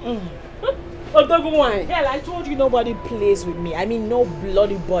 Hell, I told you nobody plays with me. I mean, no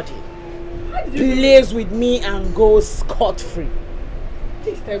bloody body plays with me and goes scot-free.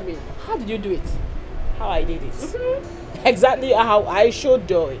 Please tell me, how did you do it? How I did it? Exactly how I should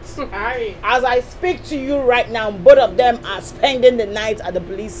do it. As I speak to you right now, both of them are spending the night at the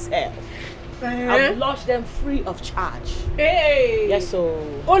police cell. I've lodged them free of charge. Hey! Yes, so...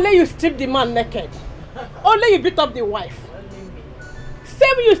 Only you strip the man naked. Only you beat up the wife. Say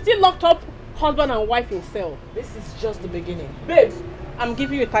Maybe you still locked up husband and wife in cell. This is just the beginning. Babe, I'm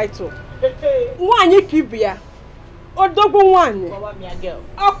giving you a title. One you keep here. Odogo one. Mama, me a girl.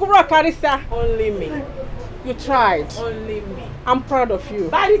 Akura Karisa. Only me. You tried. Only me. I'm proud of you.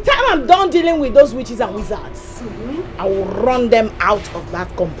 By the time I'm done dealing with those witches and wizards, I will run them out of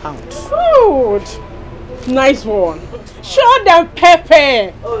that compound. Good. Nice one. Show them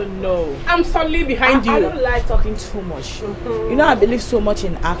Pepe. Oh no. I'm solidly behind you. I don't like talking too much. You know, I believe so much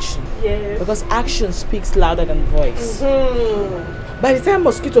in action. Yes. Because action speaks louder than voice. By the time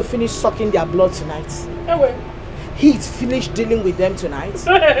mosquito finish sucking their blood tonight, heat finished dealing with them tonight,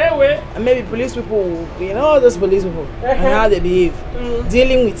 and maybe police people, you know, those police people, and how they behave,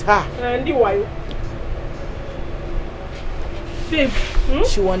 dealing with her. Babe,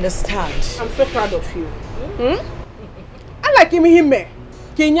 she will understand. I'm so proud of you. I like him.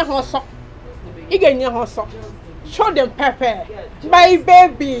 Kenya Hosso. Igenya Hosso. Show them Pepe. My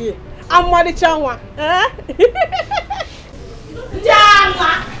baby. I'm Wadi Chanwa.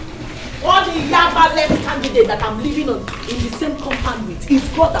 All the Yaba left candidate that I'm living on in the same compound with is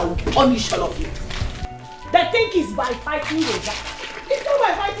God that will punish all of you. They think it's by fighting Rosa. It's not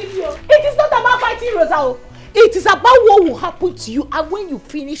by fighting you. It is not about fighting Rosa. It is about what will happen to you and when you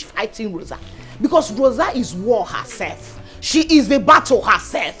finish fighting Rosa. Because Rosa is war herself. She is the battle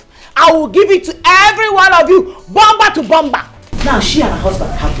herself. I will give it to every one of you, bomber to bomber. Now she and her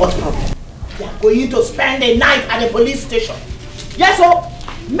husband have what problem? They are going to spend a night at the police station. Yes, so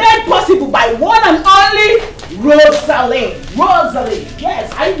made possible by one and only Rosalie. Rosalie.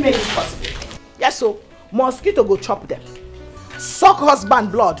 Yes, I made it possible. Yes, so mosquito go chop them. Suck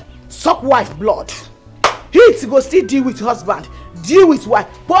husband blood. Suck wife blood. Heat go still deal with husband. Deal with wife.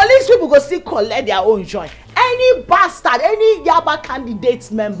 Police people go still collect their own joy. Any bastard, any Yaba candidates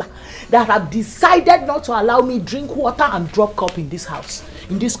member that have decided not to allow me drink water and drop cup in this house,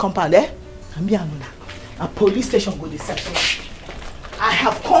 in this compound, a police station go decide. I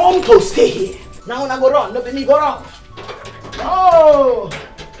have come to stay here. Now when I go wrong, no be me go wrong. No.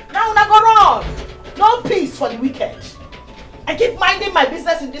 Now when I go wrong, no peace for the wicked. I keep minding my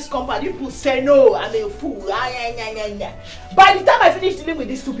business in this compound. You people say no, I'm a fool. By the time I finish dealing with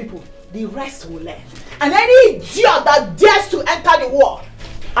these two people, the rest will learn. And any idiot that dares to enter the war,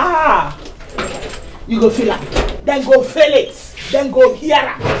 you go feel it. Then go feel it. Then go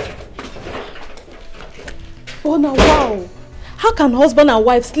hear it. Oh now wow. How can husband and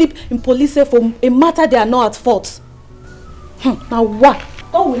wife sleep in police cell for a matter they are not at fault? Now what?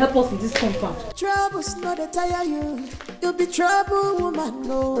 God will help us in this compound. Trouble's not a tire you. You'll be trouble, woman,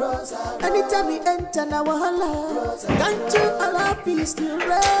 no. Anytime we enter now, holla. Can't you allow peace to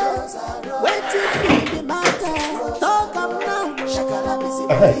rest? Wait till be the matter. Talk up now.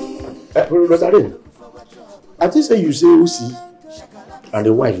 Rosalie, I think say you say Usi and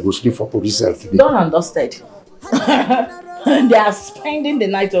the wife go sleep for police cell today. Done and dusted. They are spending the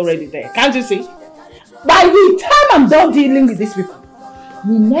night already there. Can't you see? By the time I'm done dealing with these people,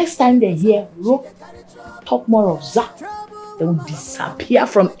 the next time they hear Rope talk more of Zach, they will disappear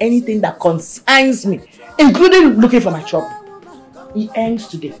from anything that concerns me, including looking for my trouble. It ends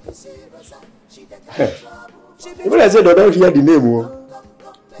today. Even I said they don't hear the name,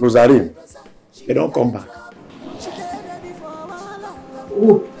 Rosalie, they don't come back.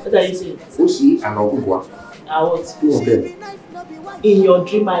 Oh, what are you saying? Usi and Ogugwa. What? Two of them. In your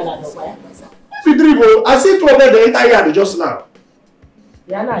dream island or where? If you I see two of them the entire yard just now.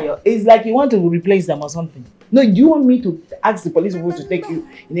 Yeah, it's like you want to replace them or something. No, you want me to ask the police people to take you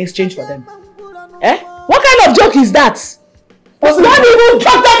in exchange for them? Eh? What kind of joke is that? Don't even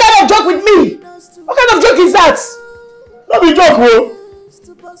joke that kind of joke with me! What kind of joke is that? Don't be joke, bro.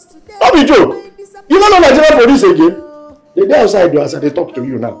 Don't be joke. You don't know Nigerian police again? They go outside you as they talk to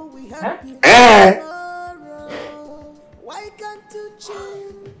you now. Huh?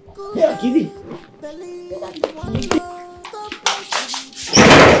 Yeah, give it.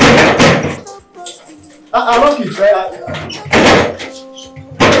 I don't keep saying.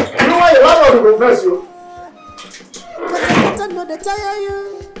 You know why you want to confess you? Not the tire you.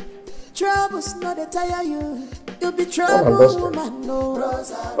 Trouble's not the tire you. You'll be trouble, woman, no.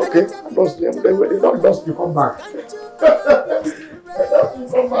 Okay, don't dust you come back.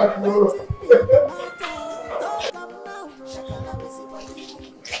 Come back, no.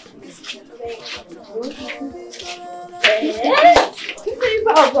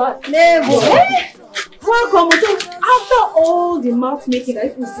 Welcome. After all the mouth making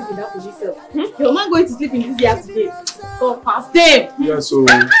that you sleep in that police cell, your man going to sleep in this yard today. God past them. Yeah, so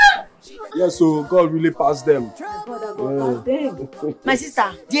Yes, so God really passed them. My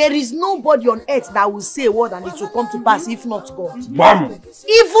sister, there is nobody on earth that will say a word and it will come to pass if not God. Bam!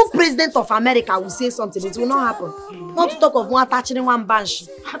 Even President of America will say something, it will not happen. Not to talk of one touching one bunch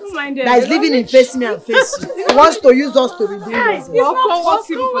that is living in face me and face you. He wants to use us to redeem us. Welcome.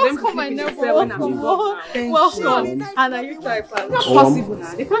 And are you type? Not possible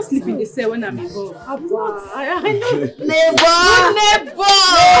now. They can't sleep in the cell when I'm involved. Neighbor!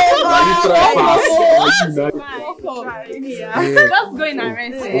 Just go in and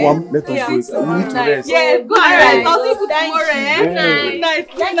rest. Let us wait. We need to rest. Yeah, go and rest. I'll see you tomorrow. Good night.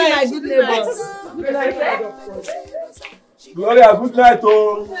 Thank you, my good neighbors. Good night. Gloria, good night,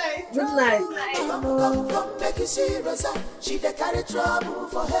 oh. Good night.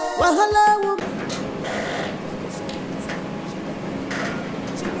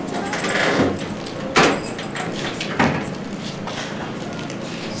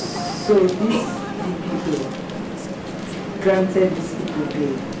 So these people granted these people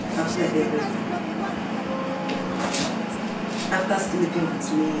bail after sleeping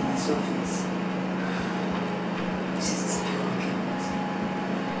with me in his office. This is pure chaos.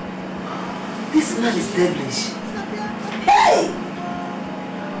 This man is devilish. Hey!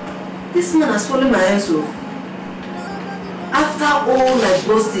 This man has fallen my hands off. After all my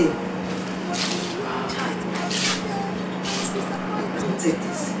boasting. Don't take this.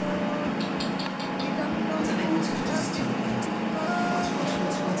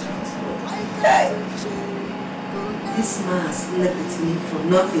 This man has slept with me for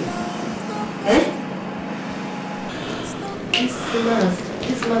nothing. Eh?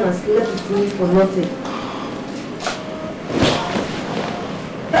 This man has slept with me for nothing.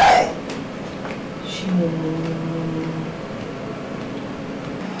 Hey!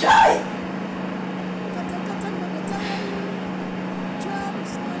 Chai!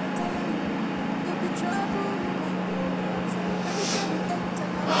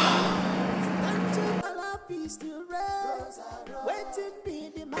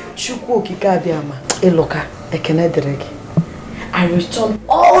 Chukwu okike abịama eloka ekene dịrị gị. I return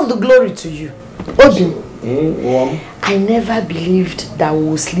all the glory to you. Obi, I never believed that we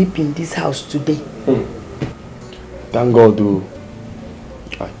will sleep in this house today. Thank God, though.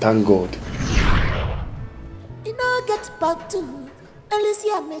 I thank God. You know, get back to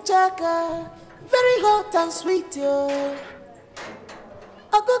Alicia Mechaka. Very hot and sweet, yo.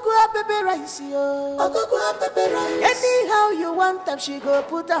 Ogogwa pepe rice, yo. Ogogwa pepe rice. Anyhow you want them, she go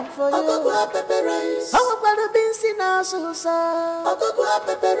put them for you. Ogogwa pepe rice. Ogogwa the beans in our sauce. Ogogwa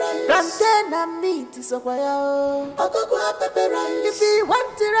pepe rice. Plantain and meat is over yo. Ogogwa pepe rice. If you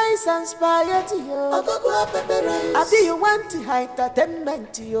want the rice and spaghetti, yo. Ogogwa pepe rice. After you want the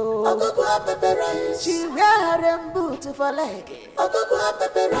entertainment, yo. Ogogwa pepe rice. She wear them boots for leg. Ogogwa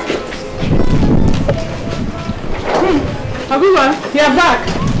pepe rice. Abuba, you are back.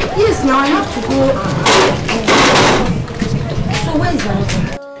 Yes, now I have to go. So where is my husband?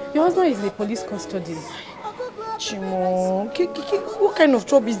 Your husband is in the police custody. Chimo, what kind of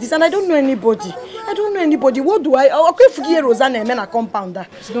job is this? And I don't know anybody. What do I? Okay, forget Rosanna and a compounder.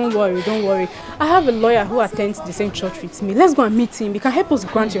 Don't worry. I have a lawyer who attends the same church with me. Let's go and meet him. He can help us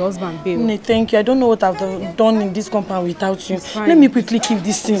grant your husband bail. No, thank you. I don't know what I've done in this compound without you. Let me quickly keep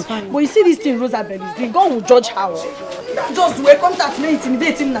this thing. But you see this thing Rosabelle is doing, God will judge her. Just do a contact me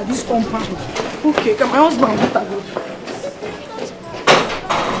intimidating at this compound. Okay, come my husband what I go.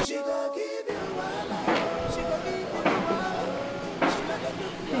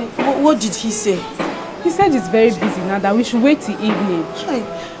 What did he say? He said he's very busy now, that we should wait till evening.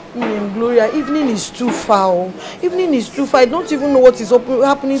 Gloria, evening is too far. Evening is too far. I don't even know what is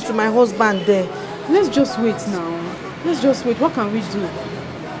happening to my husband there. Let's just wait now. Let's just wait. What can we do?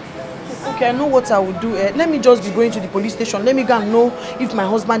 Okay, I know what I will do. Let me just be going to the police station. Let me go and know if my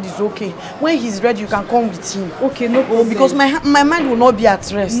husband is okay. When he's ready, you can come with him. Okay, no problem. Because my mind will not be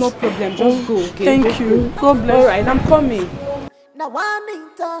at rest. No problem. Just go. Okay. Thank you. God bless. All right, I'm coming. Now one in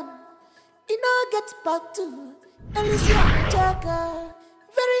time, you know get back to Alicia Chaka.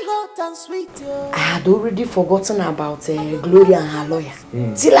 Very hot and sweet, yo. I had already forgotten about Gloria and her lawyer.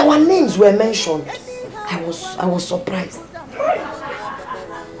 Till our names were mentioned. I was surprised.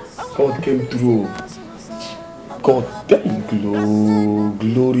 God came through. God, thank you,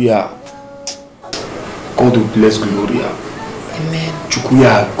 Gloria. God will bless Gloria. Amen.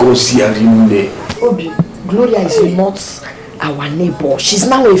 Chukuya Gosiarinde. Obi, Gloria is not our neighbor. She's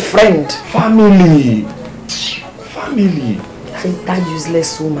now a friend. Family. I think that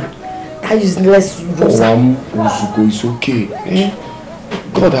useless woman. That useless Rosa. Uzuko is okay.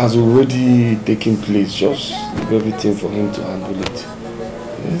 God has already taken place. Just leave everything for him to handle it.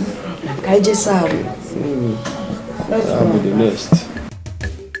 Can you just serve? I'll be the next.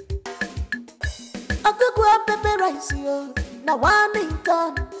 I could go up pepper rice, yo. Now one in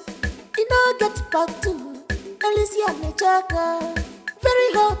town. You know, get back to Alicia Mechaka.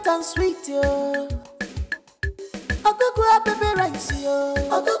 Very hot and sweet, yo. I could go up pepper rice, yo.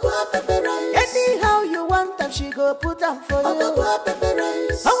 I could go up pepper rice. Anyhow you want them, she go put them for you. I could go up pepper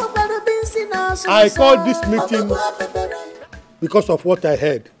rice. I called this meeting because of what I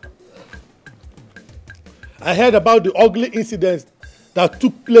heard. I heard about the ugly incidents that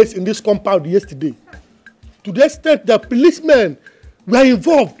took place in this compound yesterday. To the extent that policemen were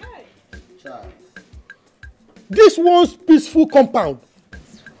involved. This once peaceful compound.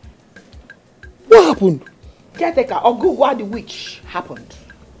 What happened? Caretaker, Ogugwa the witch happened.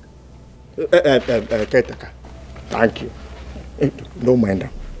 Caretaker, thank you. Don't mind them.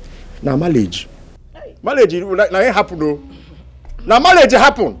 Now marriage. Marriage, now it happened. Now marriage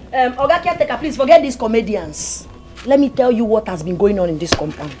happened. Oga Caretaker, please forget these comedians. Let me tell you what has been going on in this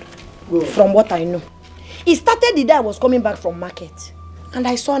compound. From what I know. It started the day I was coming back from market. And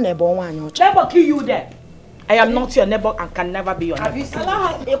I saw Neigbor1&2. Neighbor kill you there. I am not your neighbor and can never be your neighbor. Have you seen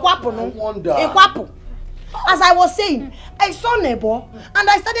Ekwapu? As I was saying, I saw Neighbor and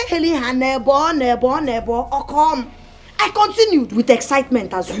I started hailing her neighbor, or come. I continued with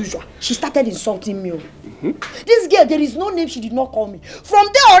excitement as usual. She started insulting me. This girl, there is no name she did not call me. From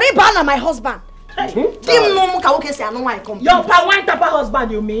there, Oribana, my husband. Your Papa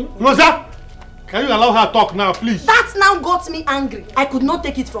husband, you mean? Rosa, can you allow her to talk now, please? That now got me angry. I could not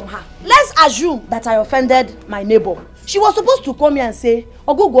take it from her. Let's assume that I offended my neighbor. She was supposed to come here and say,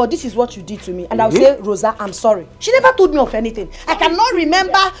 Ogogo, this is what you did to me. And I'll say, Rosa, I'm sorry. She never told me of anything. I cannot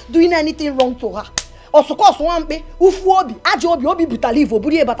remember doing anything wrong to her. Also, cause one be ufuobi, ajobi, obi butalivo,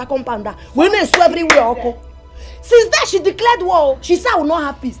 buri ebata compounder. When they swear everywhere, oko. Since then, she declared war. She said I will not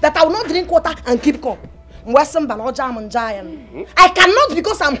have peace. That I will not drink water and keep calm. I cannot,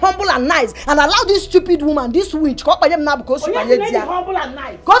 because I'm humble and nice, and allow this stupid woman, this witch, because humble and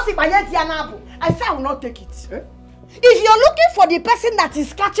nice. I say I will not take it. If you're looking for the person that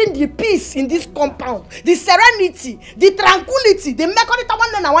is catching the peace in this compound, the serenity, the tranquility, the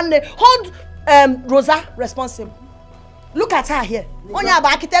hold Rosa responsible. Look at her here.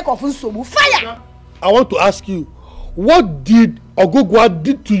 Architect of Unsobu. Fire! I want to ask you, what did Ogugwa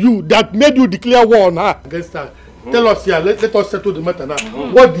did to you that made you declare war on her against her? Tell us here, let us settle the matter now.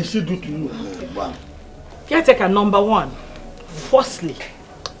 What did she do to you? Caretaker, number one, firstly,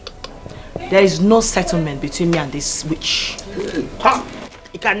 there is no settlement between me and this witch.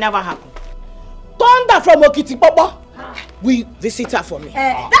 It can never happen. Thunder from Okitipopo. We visit her for me.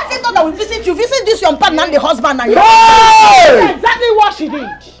 That's it, not that we visit you. Visit this young partner and the husband and you. That's exactly what she did.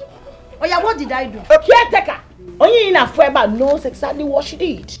 Oh yeah, what did I do? Caretaker. Only in a Fueba knows exactly what she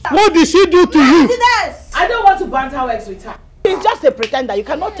did. What did she do to you? I don't want to banter words with her. She's just a pretender. You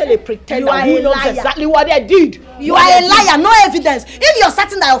cannot tell a pretender who knows exactly what they did. You are a liar, no evidence. If you're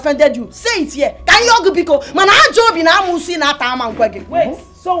certain that I offended you, say it here. Can you go because man, I job in Amusi na time and kwege. Wait,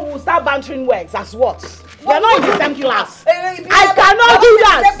 so we'll start bantering words as what? We're not in the same class. I cannot do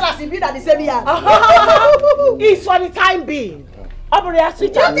that. It's for the time being. I'm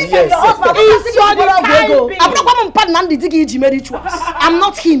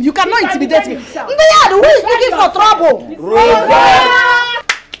not him. You cannot intimidate me. Who is looking for trouble?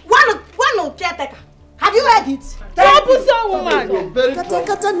 One caretaker. Have you heard it? Troublesome woman.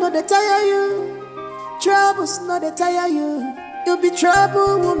 Kata no dey tire you. Troubles no dey tire you. You be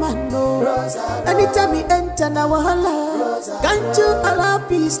trouble woman, no. Anytime you enter na wahala, can't you allow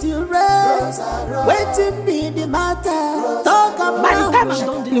peace to reign? Waiting be the matter. Talk about. By the time I'm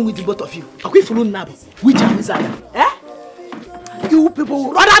done dealing with the both of you, I'm going to follow Nabu. Which is that? Eh? You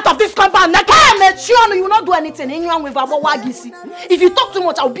people run out of this compound. Hey, Metron, you will not do anything. If you talk too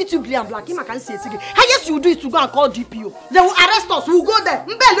much, I'll beat you black. I can say it again. Highest you do is to go and call DPO. They will arrest us. We'll go there.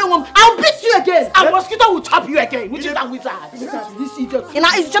 I'll beat you again. And mosquito will chop you again. Which is a wizard. This idiot. And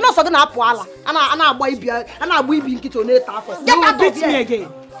it's just not a poala. And I'm boy beer. And I'm being kito. Get out beat me again.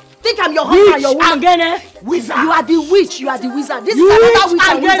 Think I'm your husband, your woman. Wizard. You are the witch. You are the wizard. This is another witch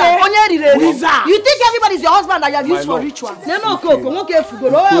and wizard. Wizard. You think everybody is your husband that you have used for ritual? Okay,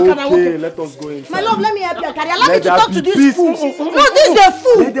 let us go inside. My love, let me help you. Allow me to talk to this fool. No, this is a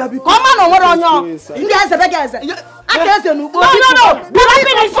fool. Come on, no.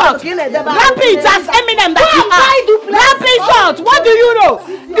 Rapid insult. Rapid as Eminem that you are. Rapid insult. What do you know?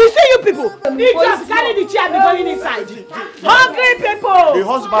 You see you people. You just carry the chair and be going inside. Hungry people. The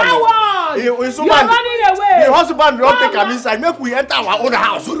husband. run. You are running away. The husband don't take him inside. Make we enter our own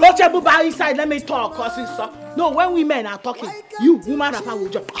house. Don't you move inside. Let me talk, cousin, sir. No, when women are talking, you woman rapper will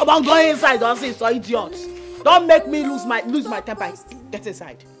just come on, go inside. Don't say so, idiots. Don't make me lose my temper. Get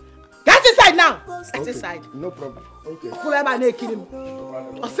inside. Get inside now. Get inside. No problem. Okay.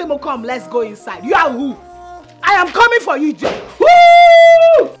 Osemo, come. Let's go inside. You are who? I am coming for you, idiot. Woo!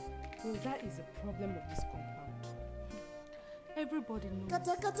 Well, that is a problem of this compound. Everybody knows.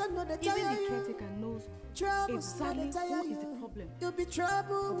 Even the caretaker knows exactly who is the problem. You'll be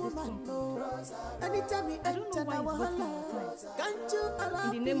trouble, woman. Anytime you enter our house, can't you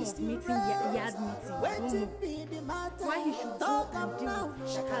allow in the name of meeting, yard meeting, I don't know why he should go and deal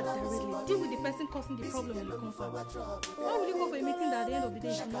with Shaka directly. Deal with the person causing the problem in the compound. Why would you go for a meeting that at the end of the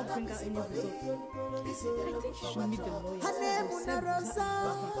day should not bring out any result? I think you should meet the lawyer.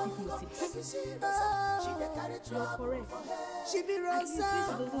 You're correct. At least she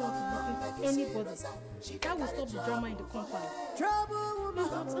doesn't want to listen to anybody. That will stop the drama in the compound.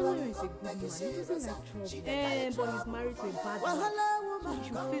 Antonio is a good man. He doesn't like trouble. But he's married to a bad wife. So he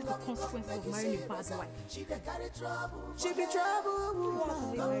should face the consequences of marrying a bad wife. She be trouble,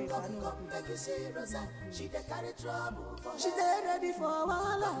 woman. She ready for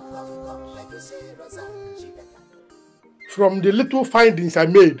From the little findings I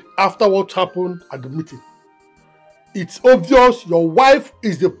made after what happened at the meeting, it's obvious your wife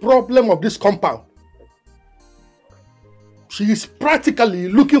is the problem of this compound. She is practically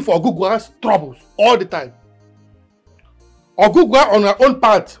looking for Ogugwa's troubles all the time. Ogugwa on her own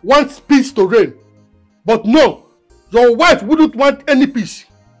part wants peace to reign. But no, your wife wouldn't want any peace.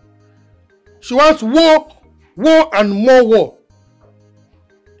 She wants war, war and more war.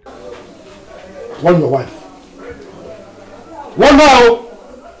 Warn your wife. Warn her.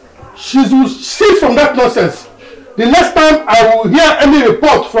 She will cease from that nonsense. The next time I will hear any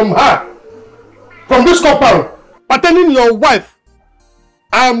report from her, from this compound, pertaining your wife,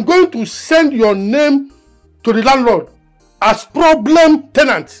 I am going to send your name to the landlord as problem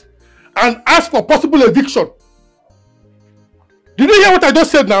tenant and ask for possible eviction. Did you hear what I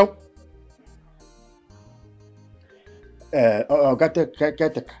just said now?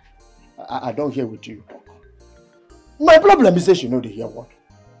 I don't hear with you. My problem is that she know the hear what.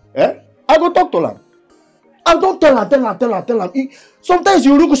 I go talk to her. I don't tell her. Sometimes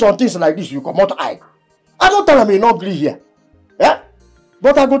you look at some things like this, you come out eye. I don't tell her, not agree here.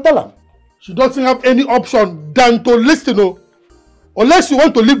 But I go tell her. She doesn't have any option than to listen, unless you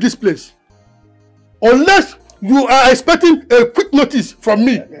want to leave this place. Unless you are expecting a quick notice from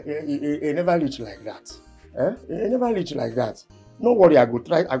me. It never reach like that. It never reach like that. No worry, I go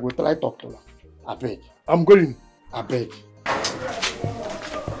try talk to her. I beg. I'm going. I beg.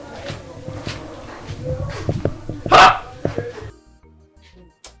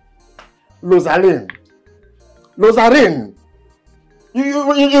 Lozarine.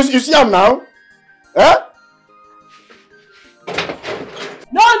 You see him now?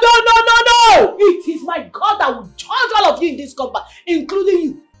 No! It is my God that will judge all of you in this compound, including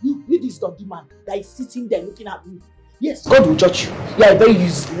you. You this doggy man that is sitting there looking at me. Yes, God will judge you. You are a very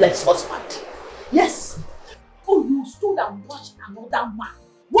useless husband. Yes. Oh, you stood and watched another man.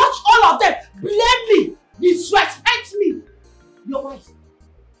 Watch all of them blame me, disrespect me. Your wife,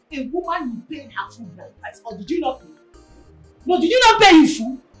 a woman you paid her full bride price, or did you not pay? No, did you not pay him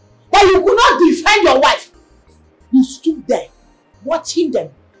full? But you could not defend your wife. You stood there, watching them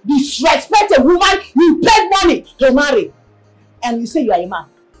disrespect a woman you paid money to marry. And you say you are a man.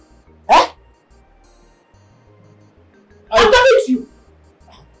 I'm coming to you.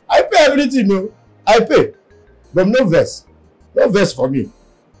 I pay everything, no. I pay. But no verse. No verse for me.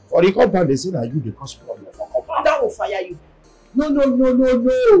 For the compound, they say that you the cause problem for compound. That will fire you. No.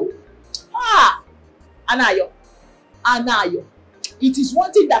 Anayo. It is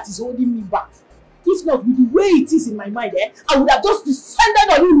one thing that is holding me back. If not, with the way it is in my mind, I would have just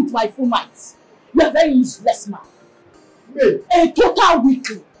descended on you with my full might. You are a very useless man. Me? A total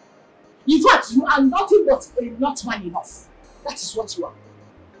weakling. In fact, you are nothing but a not man enough. That is what you are.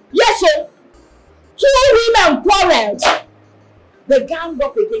 Yes, sir. 2 women quarreled. They ganged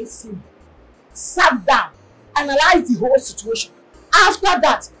up against him, sat down, analyzed the whole situation. After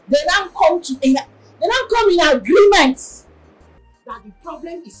that, they now come in agreement that the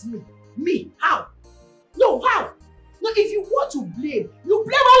problem is me. Me? How? No, how? No, if you want to blame, you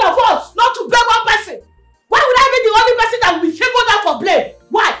blame all of us, not to blame one person. Why would I be the only person that will be singled out for blame?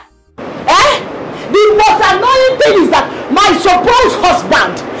 Why? The most annoying thing is that my supposed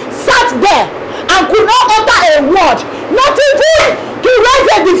husband sat there and could not utter a word, not even to raise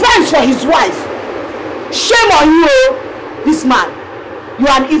a defense for his wife. Shame on you, this man. You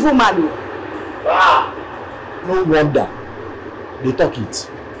are an evil man. No wonder they talk it.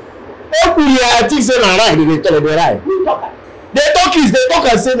 Openly, I think say na right they tell them right. They talk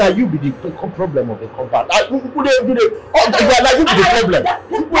and say that you be the problem of the compound. You be the problem.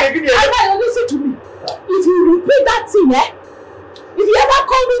 Listen to me. If you repeat that thing, if you ever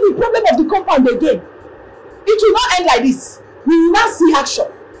call me the problem of the compound again, it will not end like this. We will not see action.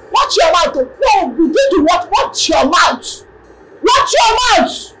 Watch your mouth. No, begin to watch your mouth. Watch your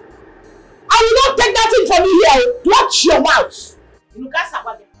mouth. I will not take that thing from you here. Watch your mouth.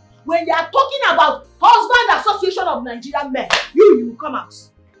 When they are talking about Husband Association of Nigerian Men, you come out.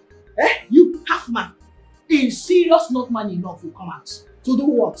 You half man. In serious, not man enough, you come out. To do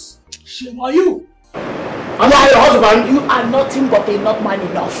what? Shame on you. Am I your husband? You are nothing but a not man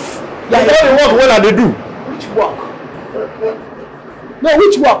enough. You are the work when I do. Which work? No,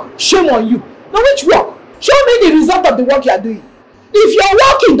 which work? Shame on you. No, which work? Show me the result of the work you are doing. If your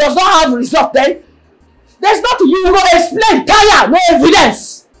working does not have result, then there's nothing you will explain. Tire, no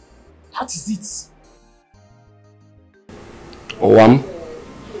evidence. That is it. Owam,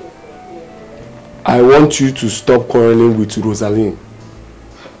 I want you to stop quarreling with Rosaline.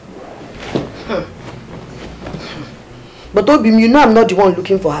 But Obim, you know I'm not the one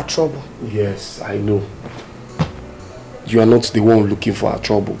looking for her trouble. Yes, I know. You are not the one looking for her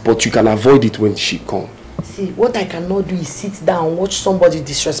trouble, but you can avoid it when she comes. See, what I cannot do is sit down and watch somebody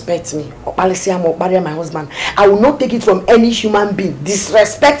disrespect me. Or my husband. I will not take it from any human being.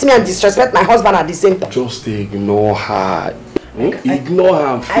 Disrespect me and disrespect my husband at the same time. Just ignore her. Ignore her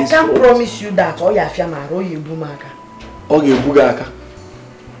and face I can't promise you that.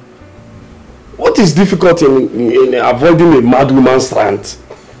 What is difficult in avoiding a mad woman's rant?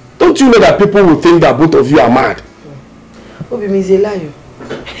 Don't you know that people will think that both of you are mad? Obim is a liar.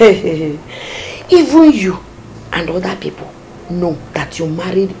 Even you and other people know that you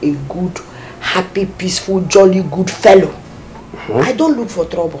married a good, happy, peaceful, jolly, good fellow. I don't look for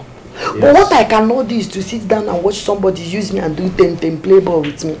trouble. Yes. But what I cannot do is to sit down and watch somebody use me and do play ball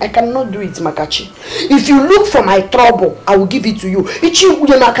with me. I cannot do it, Makachi. If you look for my trouble, I will give it to you. I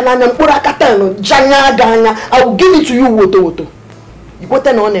will give it to you, Woto.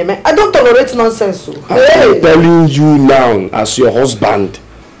 I don't tolerate nonsense. I'm telling you now, as your husband,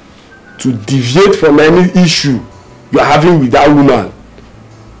 to deviate from any issue you are having with that woman.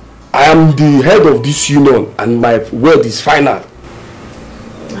 I am the head of this union and my word is final.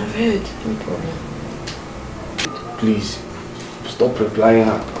 I've heard, no problem. Please, stop replying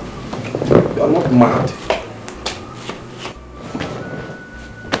her. You are not mad.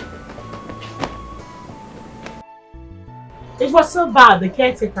 It was so bad, the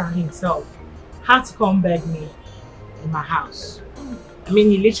caretaker himself had to come beg me in my house. I mean,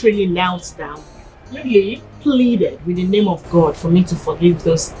 he literally knelt down, really pleaded with the name of God for me to forgive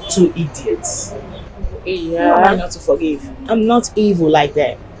those two idiots. Yeah. Who am I not to forgive? I'm not evil like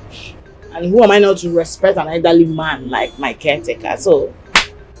them. And who am I not to respect an elderly man like my caretaker? So,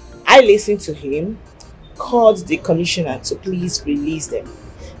 I listened to him, called the commissioner to please release them.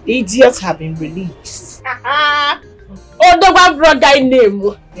 The idiots have been released. Oh, the one brother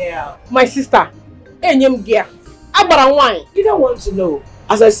name. Yeah. My sister. You don't want to know.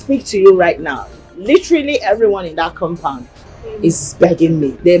 As I speak to you right now, literally everyone in that compound is begging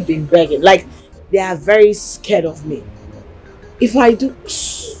me. They've been begging. Like, they are very scared of me. If I do,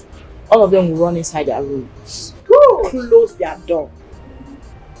 all of them will run inside their rooms. Close their door.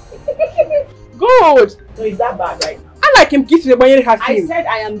 Good. So is that bad right now? I like him kiss the boy. I said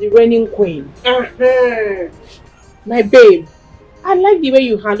I am the reigning queen. My babe, I like the way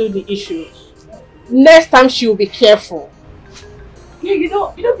you handle the issue. Next time she will be careful. Yeah, you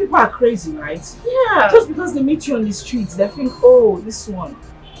know people are crazy, right? Yeah. Just because they meet you on the streets, they think, oh, this one,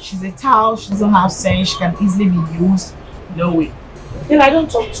 she's a towel, she doesn't have sense, she can easily be used. No way. Then I don't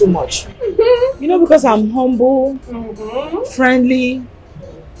talk too much. You know, because I'm humble, friendly.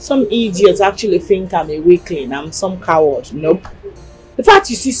 Some idiots actually think I'm a weakling, I'm some coward. Nope. The fact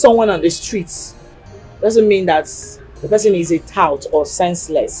you see someone on the streets doesn't mean that the person is a tout or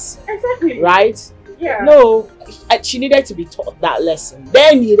senseless. Exactly. Right? Yeah. No, she needed to be taught that lesson.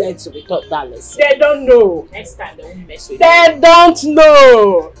 They needed to be taught that lesson. They don't know. Next time they won't mess with you. They don't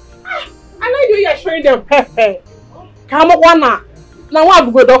know. I like the way you're showing them pepper. Come on, now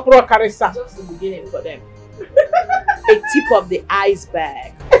I'm going to go Carissa. Just the beginning for them. A tip of the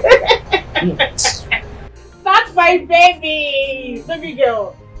iceberg. That's my baby. Baby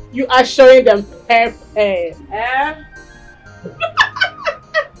girl. You are showing them pepper.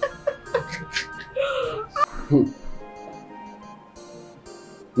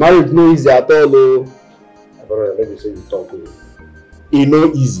 Marriage no easy at all. Let me say you talk. It's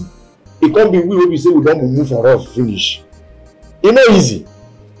no easy. It can't be we say we don't move for us finish. It's not easy.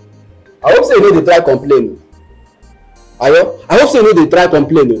 I hope say you know they try complain. I hope say you know they try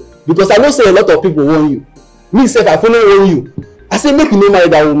complain because I know say a lot of people want you. Me sef I follow want you. I say make you no marry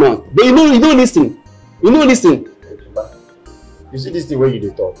that woman, but you don't listen. You don't listen. You see this thing where you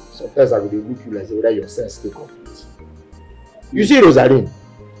dey talk. Sometimes I will look you like say whether your sense stay complete. You see Rosaline,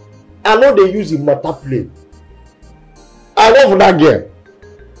 I know they use the matter play. I love that girl.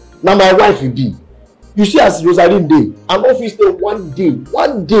 Now my wife will be. You see as Rosaline dey, I no fit stay one day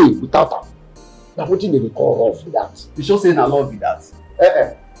without her. Na wetin dey call love be that. You sure say na love be that?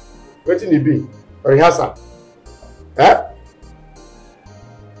 Wetin e be? Rehearsal.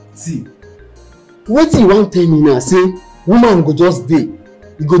 See, wetin you wan tell me now say woman go just dey,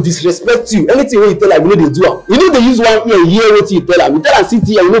 e go disrespect you. Anything wey you tell am, you no dey do am. You no dey use one ear hear wetin you tell am. You tell am sit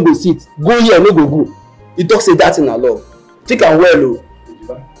here, you no go sit. Go here, no go go. You talk say that thing na love. Take am well o.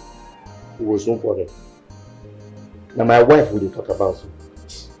 We go soon for them. Na my wife we dey talk about.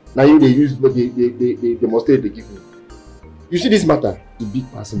 Na you dey use the mustard they give me. You see this matter, e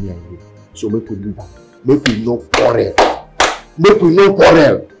big pass me and you. So make we leave am. Make we no quarrel. Make we no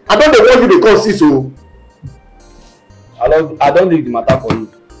quarrel. I don't dey want you to come see so. I don't leave the matter for you.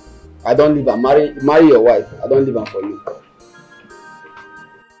 I don't leave am. Marry your wife. I don't leave am for you.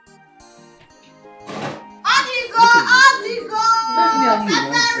 Adigo.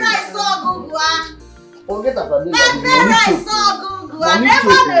 Pepper rice ogugwa. Forget about this. Pepper rice ogugwa.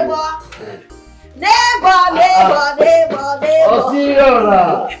 Neighbor.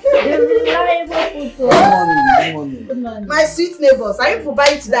 My sweet neighbors, are you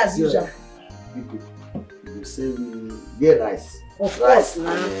providing today as usual? You save me. Get rice. Of course,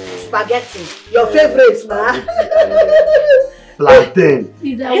 man. Spaghetti. Your favorite, man. Plantain.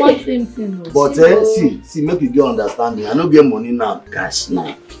 Please, I want same thing. But see, make you get understanding. I don't get money now, cash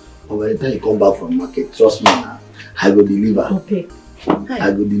now. But by the time you come back from market, trust me now, I go deliver. Okay.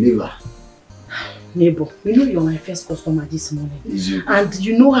 I go deliver. Neighbor, you know you're my first customer this morning. And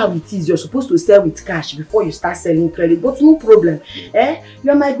you know how it is. You're supposed to sell with cash before you start selling credit. But no problem.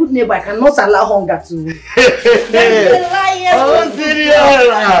 You're my good neighbor. I cannot allow hunger to... Oh, serious?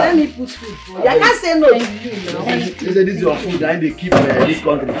 Let me put food for you. I can't say no to you now. This is your food. I need to keep this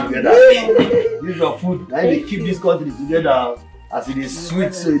country together. This is your food. I need to keep this country together. As it is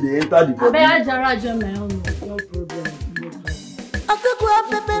sweet, so they enter the body. No problem. I could go up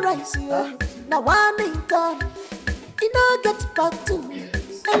pepper rice, now one in town. You know, get back to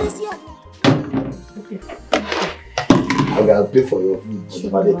Alicia. I gotta pay for your food.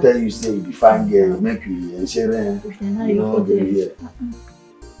 But if I tell you, say you fine girl, make you share. You know, here.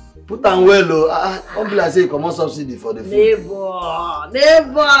 Put on well, though. Don't be like say come on subsidy for the food.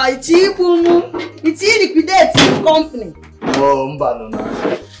 Neighbor, it's liquidate the company. Oh, no.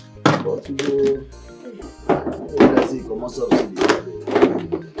 But you go. Let's see, come on subsidy.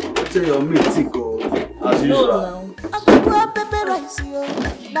 Say your meat thick, as usual. I could go up pepper rice,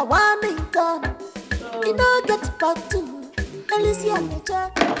 now one in town. You know, get back to Alicia.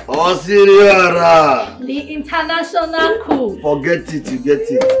 Oh, serious? The international coup. Forget it, you get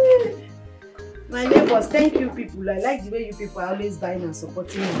it. My neighbors, thank you people. I like the way you people are always buying and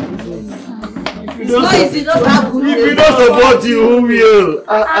supporting my business. If you don't support you, who will?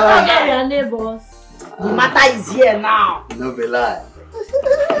 Your neighbors. The matter is here now. No be lie.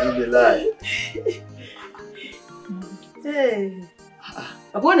 No be lie. Hey.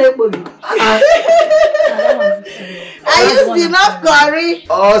 I used enough curry.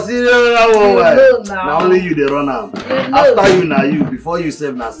 Oh, serious? Now only you they run out. After you, now you. Before you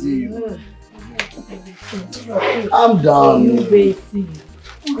save, now see you. I'm done.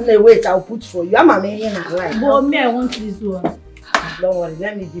 Wait, I'll put for you. I'm a man in a line. But me, I want this one. Don't worry,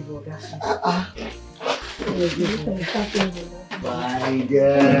 let me give you that. My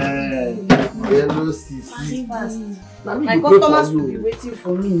girl. Hello, sissy. My customers will be waiting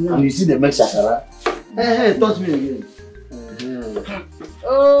for me now. And you see the make shakara? Hey, touch me again.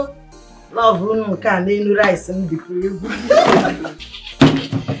 Oh, love room can they no rice and the cream.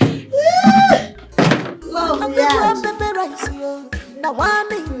 Love, yeah. Pepper rice, now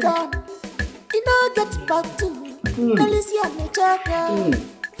one in town. You know, get back to Alicia.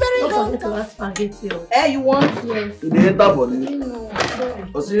 Very hot. Spaghetti. You want? Yes. You enter body. No, sorry.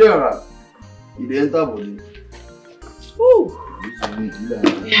 Oh, serious? You enter body. Ooh.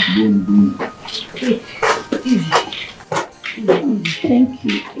 Boom. Thank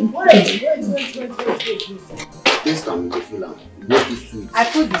you. Wait. This time you feel like go too sweet. I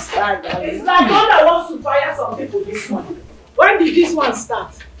put the star down. It's like God that wants to fire some people this morning. When did this one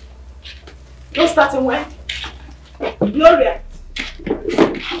start? No starting when? Gloria.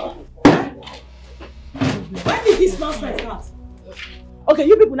 problem? When did this nonsense start? Okay,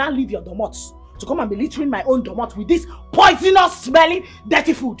 you people now leave your domots to come and be littering my own domot with this poisonous smelling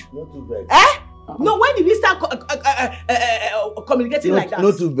dirty food. Not too bad. Eh? No, when did we start communicating like that?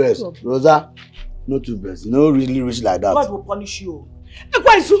 Not too bad. Rosa, not too bad. You know, really rich like that. God will punish you.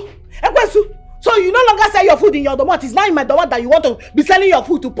 Ekwensu! So you no longer sell your food in your domot. It's now in my domot that you want to be selling your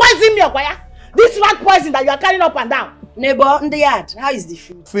food to poison me, Okwaya. This rat poison that you are carrying up and down. Neighbor, in the yard, how is the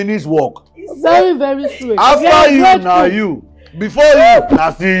food? Finish work. It's very, very sweet. After you, now you. Before you,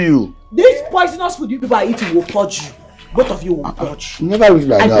 now see you. This poisonous food you people are eating will purge you. Both of you will purge. Never reach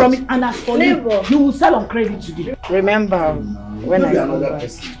like that. I promise. And as for you will sell on credit today. Remember, when I go back.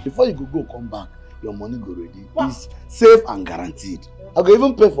 Before you go come back, your money go ready. It's safe and guaranteed. I go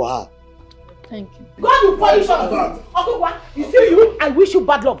even pay for her. Thank you. God will punish us. Okay, you see you, I wish you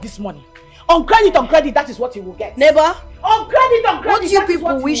bad luck this morning. On credit, that is what you will get. Neighbor, on credit, what you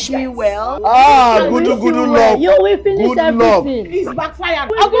people wish me well? Ah, good luck. You will finish everything. It's backfire.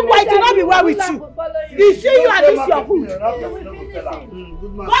 It will not be well with you. You see you and this your food.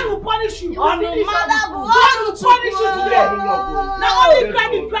 God will punish you. God will punish you today. Now only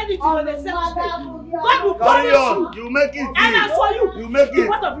credit you when they sell today. God will punish you. You make it. And as for you, you make it.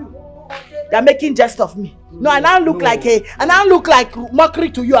 What of you? They're making jest of me. No, I now look like mockery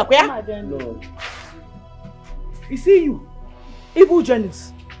to you, okay? No. You see you, evil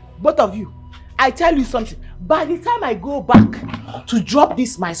genius, both of you. I tell you something. By the time I go back to drop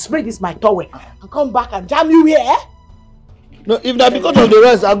spray this my towel, and come back and jam you here. No, if that because of the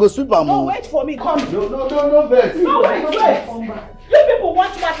rest, I go sweep am. No, wait for me. Come. No, vex. No, wait. You people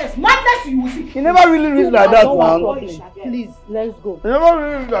want madness. Madness you will see. You never really reach like that, man. Please, let's go. You never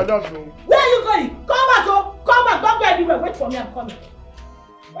really reach like that, man. Where are you going? Come back, oh. Come back. Don't go anywhere. Wait for me. I'm coming.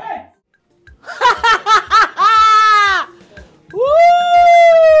 Wait.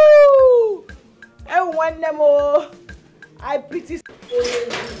 Woo! And one more. I pretty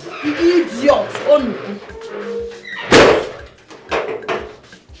idiot.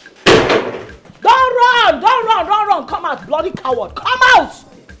 Don't run. Come out, bloody coward. Come out.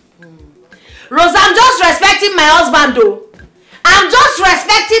 Rosa, I'm just respecting my husband, though. I'm just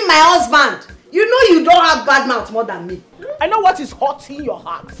respecting my husband. You know you don't have bad mouth more than me. I know what is hurting your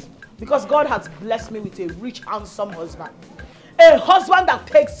heart. Because God has blessed me with a rich, handsome husband. A husband that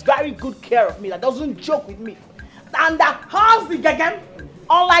takes very good care of me, that doesn't joke with me. And that has the gagam,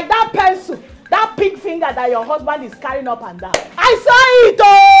 unlike that pencil, that pink finger that your husband is carrying up and down. I saw it,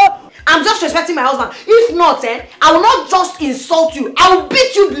 oh! I'm just respecting my husband. If not, I will not just insult you. I will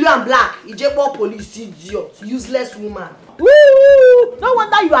beat you blue and black. Ijebo police idiot, useless woman. Woo! No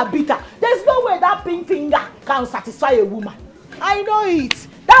wonder you are bitter. There's no way that pink finger can satisfy a woman. I know it.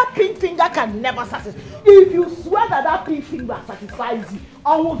 That pink finger can never satisfy. If you swear that pink finger satisfies you,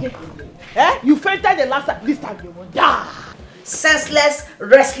 I won't get you. You fainted the last time. This time you will die. Senseless,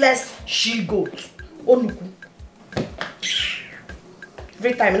 restless she-goat.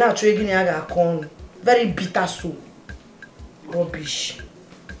 Every time now try again I got corn. Very bitter soup. Rubbish.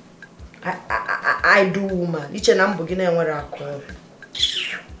 I do woman. Each and I'm beginning where I call.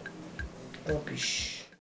 Rubbish.